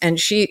crime, and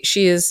she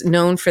is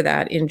known for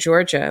that in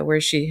Georgia,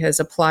 where she has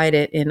applied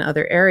it in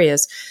other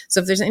areas. So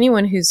if there's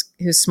anyone who's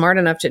smart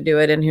enough to do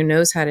it and who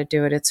knows how to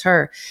do it, it's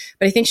her.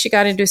 But I think she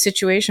got into a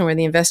situation where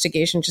the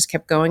investigation just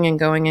kept going and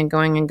going and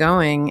going and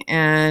going,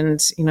 and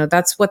you know,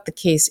 that's what the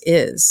case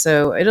is.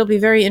 So it'll be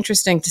very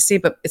interesting to see,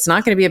 but it's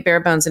not going to be a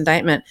bare bones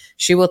indictment.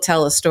 She will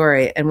tell a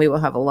story, and we will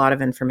have a lot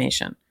of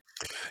information.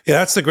 Yeah,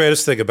 that's the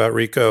greatest thing about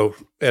RICO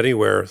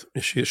anywhere.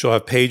 She'll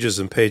have pages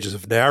and pages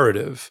of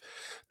narrative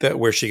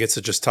where she gets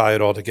to just tie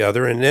it all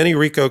together. And in any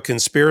RICO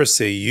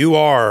conspiracy,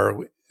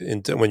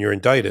 when you're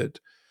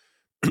indicted,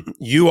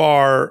 you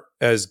are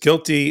as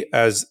guilty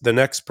as the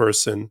next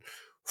person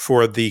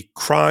for the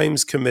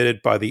crimes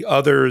committed by the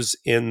others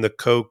in the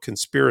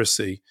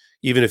co-conspiracy,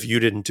 even if you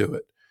didn't do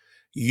it.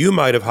 You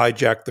might have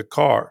hijacked the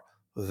car.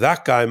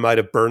 That guy might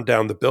have burned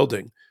down the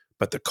building,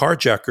 but the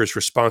carjacker is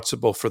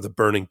responsible for the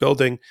burning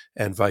building,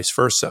 and vice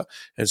versa.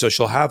 And so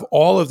she'll have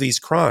all of these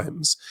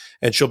crimes,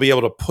 and she'll be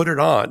able to put it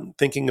on,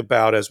 thinking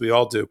about, as we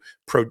all do,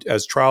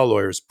 as trial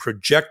lawyers,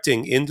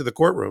 projecting into the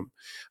courtroom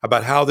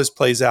about how this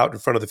plays out in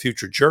front of the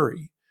future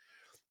jury.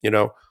 You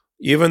know,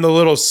 even the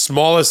little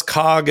smallest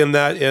cog in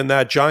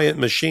that giant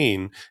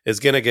machine is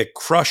going to get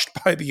crushed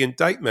by the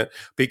indictment,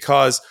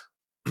 because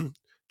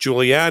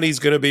Giuliani's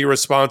going to be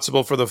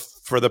responsible for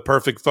the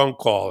perfect phone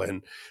call,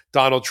 and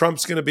Donald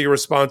Trump's going to be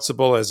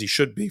responsible, as he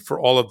should be, for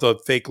all of the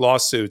fake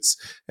lawsuits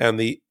and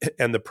the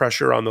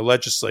pressure on the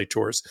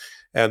legislators,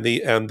 and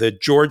the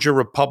Georgia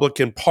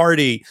Republican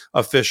Party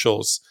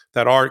officials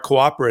that aren't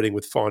cooperating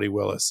with Fani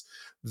Willis.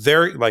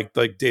 They're like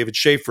David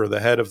Schaefer,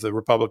 the head of the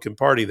Republican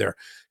Party there.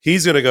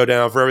 He's going to go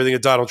down for everything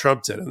that Donald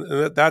Trump did.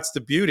 And that's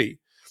the beauty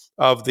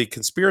of the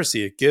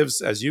conspiracy. It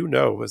gives, as you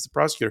know, as the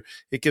prosecutor,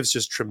 it gives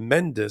just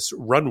tremendous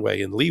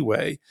runway and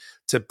leeway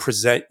to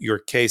present your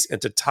case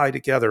and to tie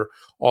together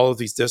all of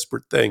these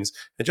disparate things.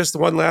 And just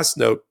one last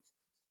note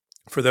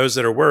for those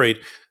that are worried,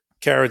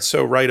 Karen's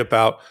so right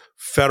about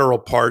federal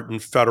pardon,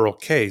 federal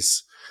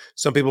case.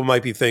 Some people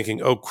might be thinking,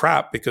 oh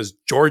crap, because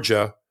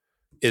Georgia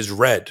is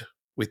red.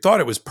 We thought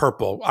it was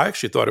purple. I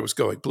actually thought it was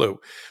going blue,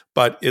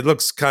 but it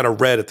looks kind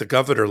of red at the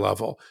governor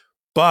level.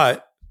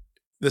 But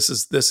this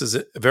is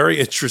a very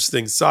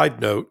interesting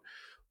side note,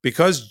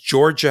 because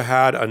Georgia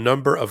had a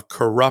number of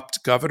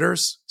corrupt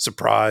governors.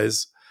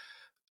 Surprise.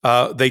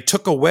 They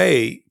took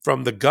away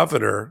from the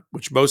governor,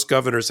 which most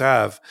governors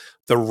have,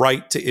 the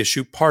right to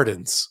issue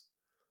pardons.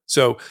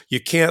 So you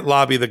can't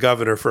lobby the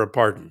governor for a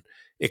pardon.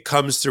 It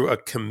comes through a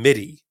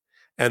committee,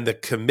 and the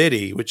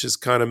committee, which is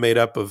kind of made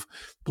up of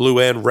blue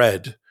and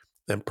red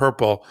and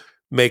purple,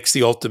 makes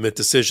the ultimate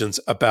decisions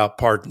about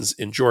pardons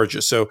in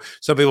Georgia. So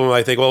some people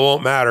might think, well, it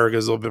won't matter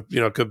because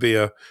it could be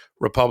a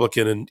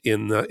Republican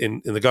in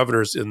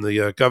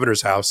the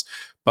governor's house.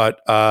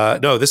 But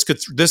no, this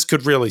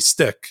could really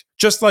stick.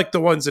 Just like the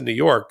ones in New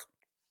York,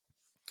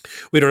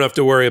 we don't have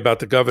to worry about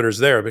the governors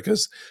there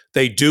because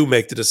they do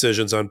make the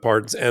decisions on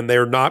pardons, and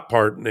they're not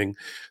pardoning.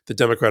 The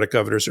Democratic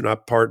governors are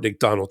not pardoning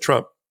Donald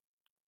Trump.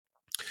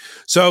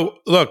 So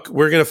look,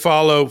 we're going to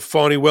follow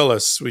Fani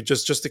Willis.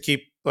 Let's just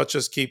keep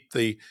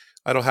the.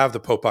 I don't have the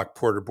Popak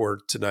Porter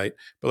board tonight,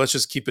 but let's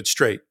just keep it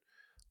straight.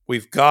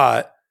 We've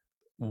got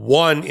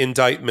one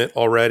indictment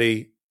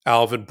already.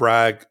 Alvin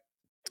Bragg,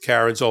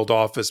 Karen's old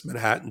office,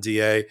 Manhattan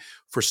DA,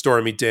 for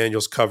Stormy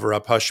Daniels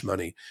cover-up hush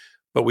money.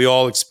 But we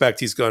all expect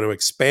he's going to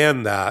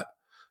expand that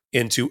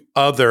into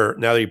other.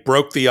 Now that he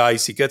broke the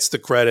ice, he gets the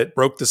credit,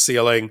 broke the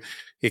ceiling.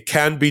 It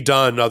can be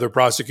done. Other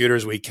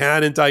prosecutors, we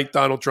can indict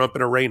Donald Trump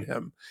and arraign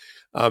him.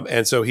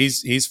 And so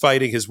he's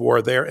fighting his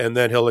war there, and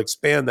then he'll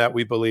expand that,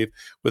 we believe,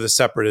 with a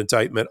separate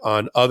indictment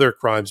on other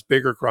crimes,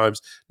 bigger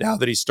crimes, now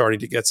that he's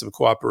starting to get some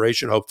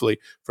cooperation, hopefully,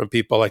 from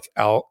people like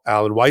Alan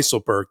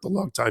Weisselberg, the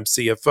longtime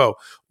CFO,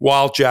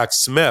 while Jack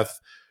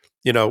Smith,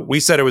 we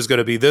said it was going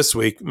to be this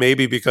week,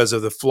 maybe because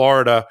of the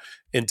Florida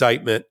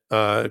indictment,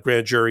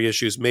 grand jury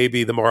issues,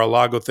 maybe the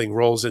Mar-a-Lago thing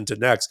rolls into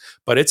next,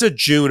 but it's a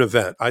June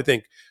event. I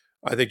think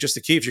just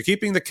to keep, if you're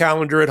keeping the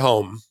calendar at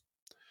home,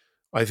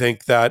 I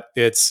think that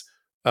it's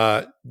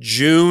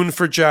June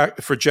for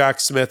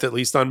Jack Smith, at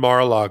least on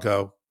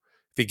Mar-a-Lago.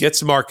 If he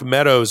gets Mark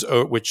Meadows,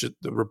 which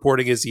the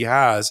reporting is he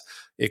has,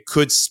 it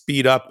could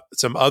speed up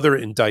some other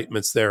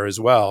indictments there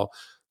as well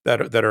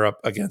that are up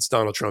against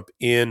Donald Trump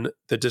in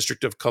the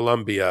District of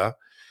Columbia.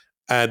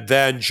 And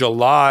then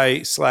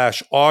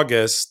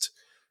July/August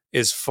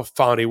is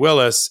Fani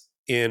Willis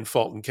in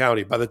Fulton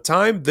County. By the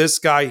time this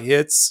guy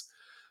hits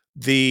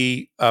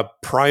the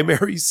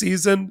primary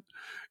season,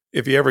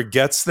 if he ever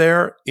gets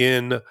there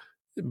in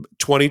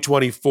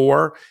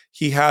 2024,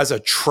 he has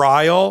a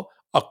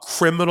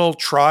criminal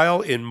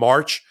trial in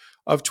March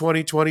of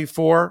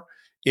 2024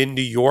 in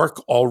New York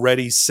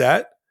already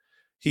set.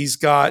 He's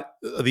got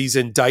these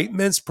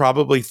indictments,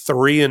 probably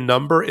 3 in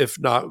number, if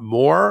not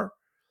more.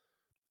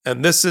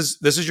 And this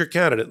is your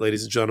candidate,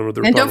 ladies and gentlemen, of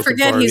the Republican Republican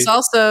Party. And don't forget, he's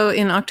also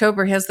in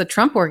October, he has the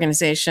Trump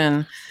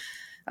Organization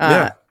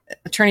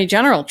Attorney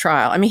General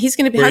trial. I mean, he's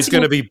going to be where he's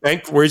going to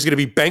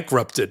be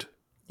bankrupted.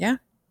 Yeah.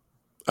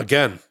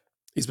 Again,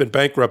 he's been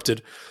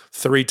bankrupted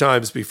 3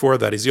 times before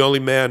that. He's the only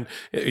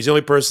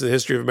person in the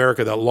history of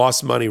America that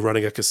lost money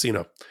running a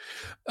casino.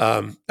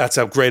 That's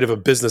how great of a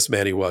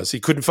businessman he was.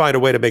 He couldn't find a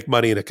way to make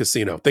money in a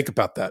casino. Think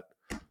about that.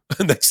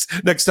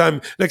 next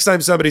time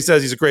somebody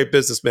says he's a great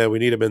businessman, we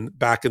need him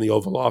back in the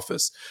Oval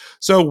Office.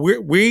 So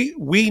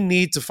we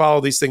need to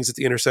follow these things at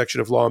the intersection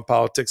of law and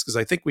politics, because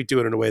I think we do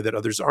it in a way that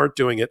others aren't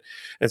doing it.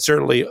 And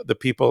certainly the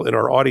people in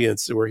our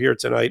audience who are here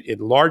tonight in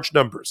large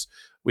numbers,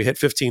 we hit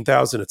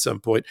 15,000 at some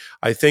point.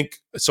 I think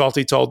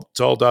Salty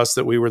told us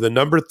that we were the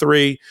number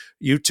 3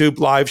 YouTube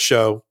live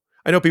show.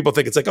 I know people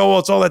think it's like, oh, well,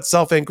 it's all that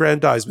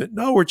self-aggrandizement.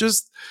 No,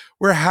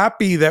 we're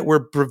happy that we're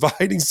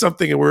providing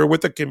something and we're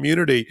with a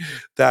community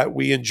that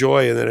we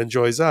enjoy and that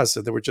enjoys us,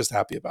 and that we're just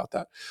happy about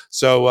that.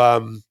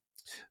 So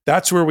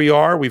that's where we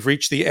are. We've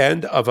reached the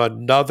end of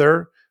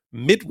another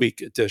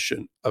midweek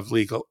edition of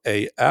Legal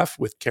AF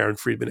with Karen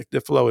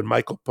Friedman-Agnifilo and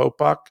Michael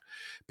Popak.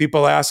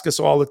 People ask us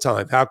all the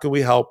time, how can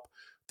we help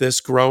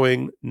this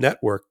growing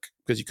network?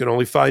 Because you can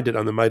only find it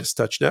on the Midas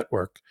Touch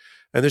network.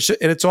 And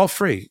it's all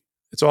free.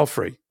 It's all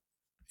free.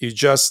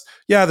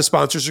 The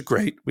sponsors are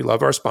great. We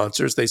love our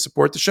sponsors. They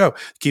support the show,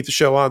 keep the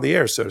show on the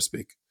air, so to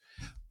speak.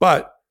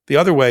 But the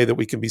other way that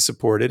we can be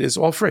supported is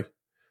all free.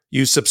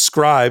 You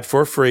subscribe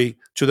for free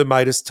to the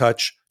Midas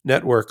Touch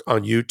network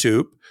on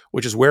YouTube,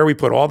 which is where we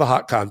put all the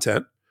hot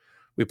content.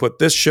 We put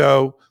this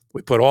show,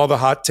 we put all the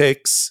hot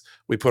takes,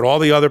 we put all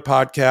the other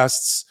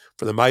podcasts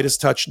for the Midas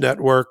Touch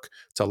network,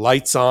 to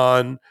Lights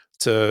On,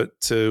 to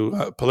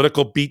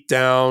Political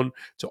Beatdown,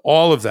 to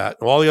all of that,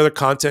 and all the other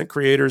content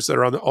creators that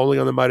are only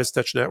on the Midas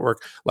Touch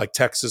network, like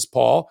Texas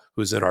Paul,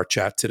 who's in our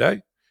chat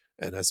today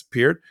and has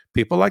appeared,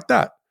 people like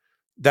that.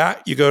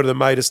 That you go to the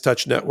Midas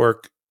Touch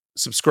network,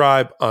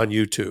 subscribe on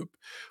YouTube.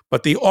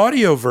 But the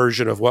audio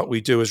version of what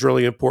we do is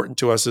really important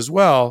to us as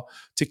well,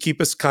 to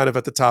keep us kind of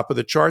at the top of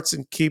the charts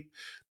and keep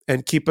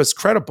us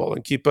credible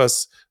and keep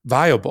us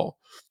viable.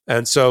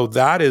 And so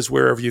that is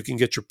wherever you can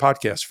get your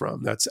podcast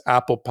from. That's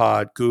Apple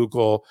Pod,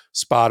 Google,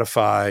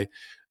 Spotify,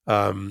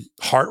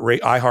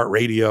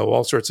 iHeartRadio,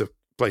 all sorts of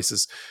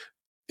places.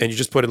 And you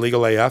just put in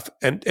Legal AF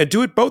and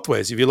do it both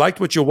ways. If you liked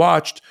what you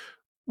watched,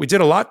 we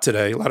did a lot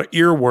today, a lot of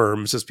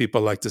earworms, as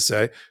people like to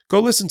say. Go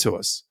listen to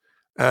us.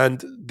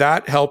 And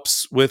that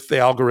helps with the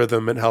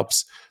algorithm and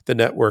helps the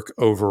network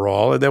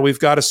overall. And then we've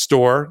got a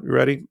store. You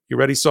ready? You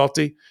ready,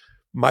 Salty?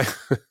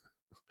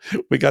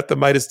 We got the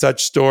Midas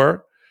Touch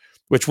store,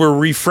 which we're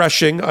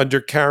refreshing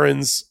under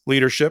Karen's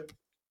leadership,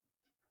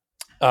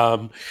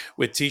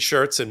 with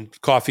T-shirts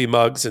and coffee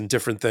mugs and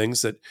different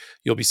things that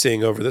you'll be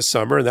seeing over the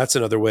summer. And that's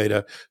another way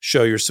to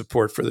show your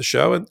support for the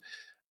show.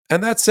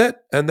 And that's it.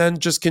 And then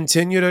just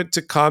continue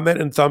to comment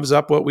and thumbs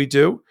up what we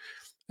do.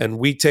 And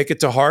we take it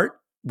to heart.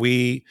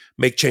 We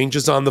make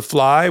changes on the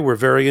fly. We're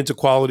very into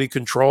quality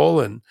control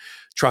and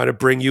trying to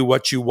bring you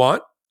what you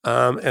want.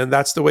 And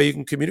that's the way you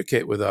can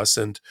communicate with us.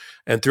 And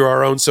through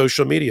our own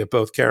social media.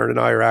 Both Karen and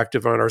I are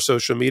active on our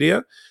social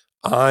media.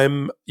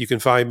 You can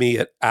find me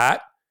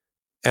at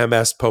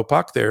MS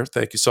Popak there.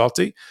 Thank you,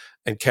 Salty.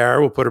 And Karen,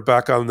 we'll put her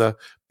back on the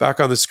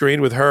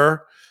screen with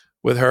her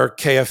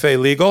KFA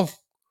Legal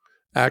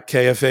at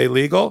KFA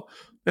Legal.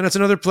 And it's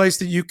another place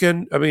that you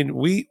can,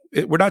 we're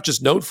not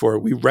just known for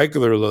it. We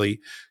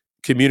regularly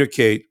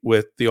communicate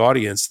with the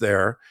audience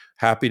there.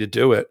 Happy to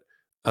do it.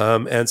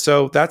 And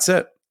so that's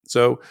it.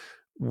 So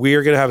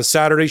we're going to have a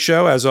Saturday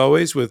show, as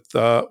always, with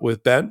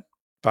Ben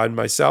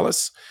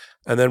Mycelis,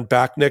 and then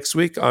back next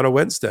week on a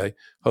Wednesday.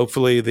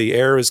 Hopefully the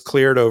air is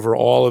cleared over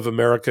all of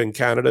America and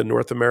Canada and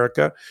North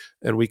America,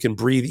 and we can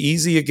breathe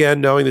easy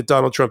again, knowing that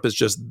Donald Trump is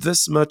just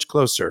this much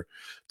closer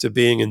to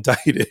being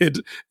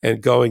indicted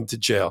and going to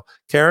jail.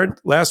 Karen,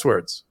 last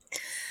words.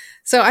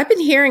 So I've been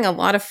hearing a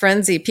lot of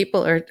frenzy.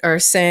 People are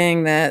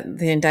saying that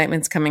the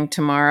indictment's coming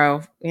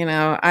tomorrow.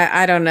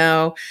 I don't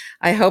know.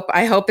 I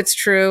hope it's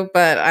true,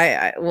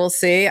 but we'll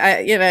see.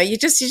 You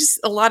just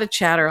a lot of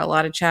chatter.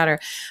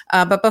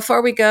 But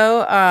before we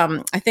go,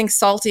 I think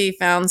Salty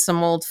found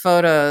some old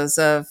photos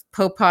of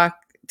Popak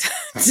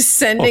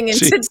descending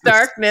into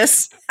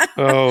darkness.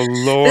 Oh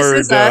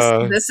Lord!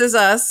 This is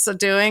us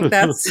doing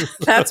that's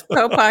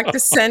Popak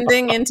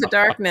descending into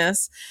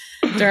darkness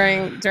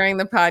during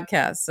the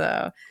podcast.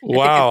 So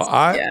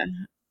wow,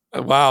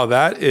 wow,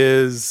 that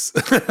is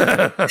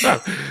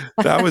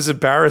that was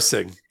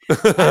embarrassing.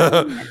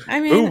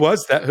 Who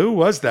was that? Who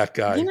was that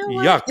guy?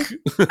 Yuck!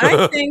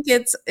 I think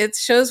it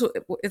shows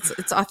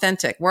it's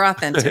authentic. We're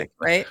authentic,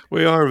 right?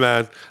 We are,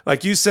 man.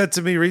 Like you said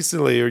to me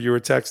recently, or you were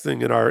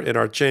texting in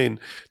our chain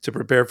to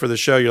prepare for the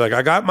show. You're like,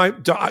 I got my.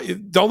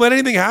 Don't let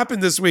anything happen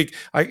this week.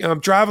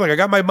 I'm traveling. I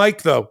got my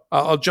mic though.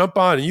 I'll jump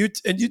on. And you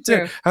did.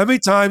 True. How many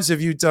times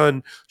have you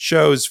done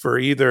shows for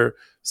either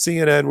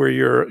CNN, where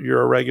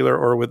you're a regular,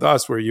 or with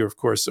us, where you of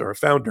course are a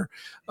founder,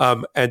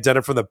 and done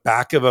it from the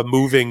back of a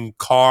moving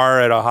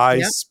car at a high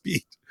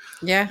speed?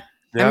 Yeah.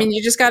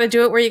 You just got to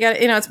do it where you got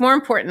to, it's more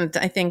important,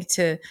 I think,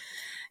 to,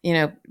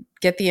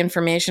 get the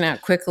information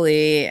out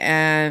quickly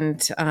and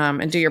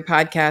do your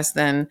podcast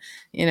than,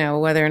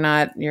 whether or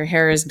not your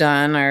hair is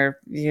done or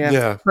you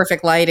have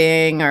perfect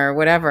lighting or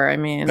whatever.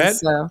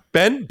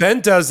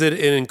 Ben does it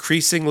in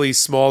increasingly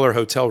smaller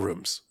hotel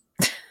rooms.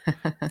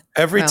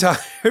 Every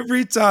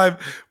time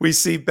we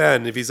see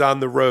Ben, if he's on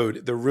the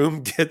road, the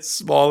room gets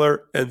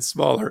smaller and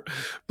smaller.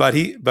 But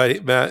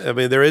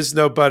there is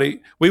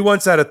nobody. We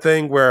once had a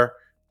thing where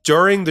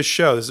during the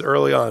show, this is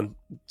early on,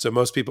 so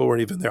most people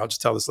weren't even there. I'll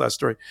just tell this last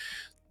story.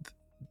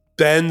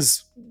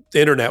 Ben's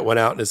internet went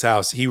out in his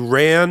house. He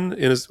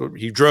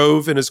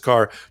drove in his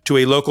car to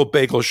a local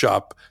bagel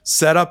shop,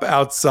 set up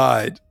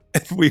outside,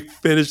 and we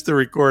finished the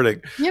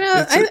recording.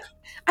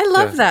 I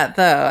love that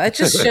though. It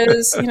just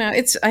shows,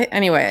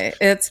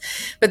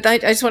 but I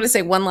just want to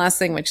say one last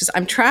thing, which is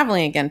I'm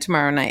traveling again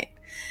tomorrow night.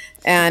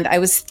 And I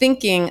was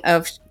thinking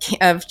of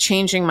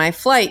changing my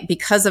flight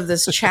because of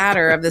this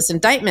chatter of this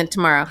indictment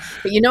tomorrow.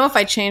 But if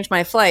I change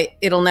my flight,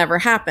 it'll never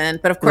happen.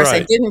 But of course, I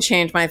didn't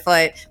change my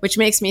flight, which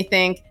makes me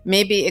think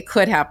maybe it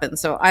could happen.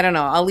 So I don't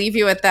know. I'll leave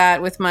you at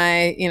that with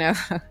my,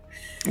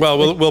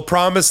 Well, we'll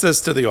promise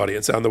this to the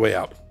audience on the way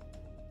out.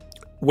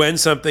 When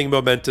something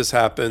momentous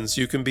happens,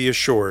 you can be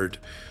assured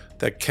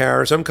that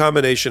some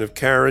combination of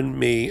Karen,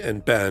 me,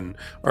 and Ben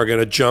are going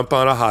to jump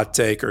on a hot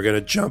take, or going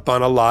to jump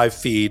on a live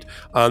feed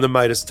on the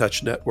Midas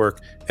Touch Network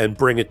and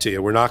bring it to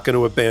you. We're not going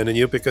to abandon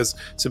you because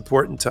it's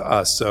important to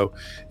us. So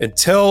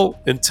until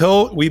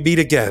we meet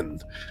again,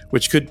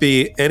 which could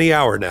be any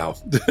hour now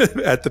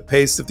at the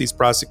pace of these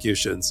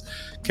prosecutions,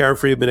 Karen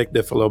Friedman, Nick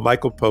Nifolo,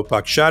 Michael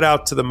Popak, shout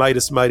out to the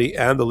Midas Mighty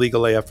and the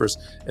Legal AFers,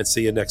 and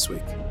see you next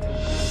week.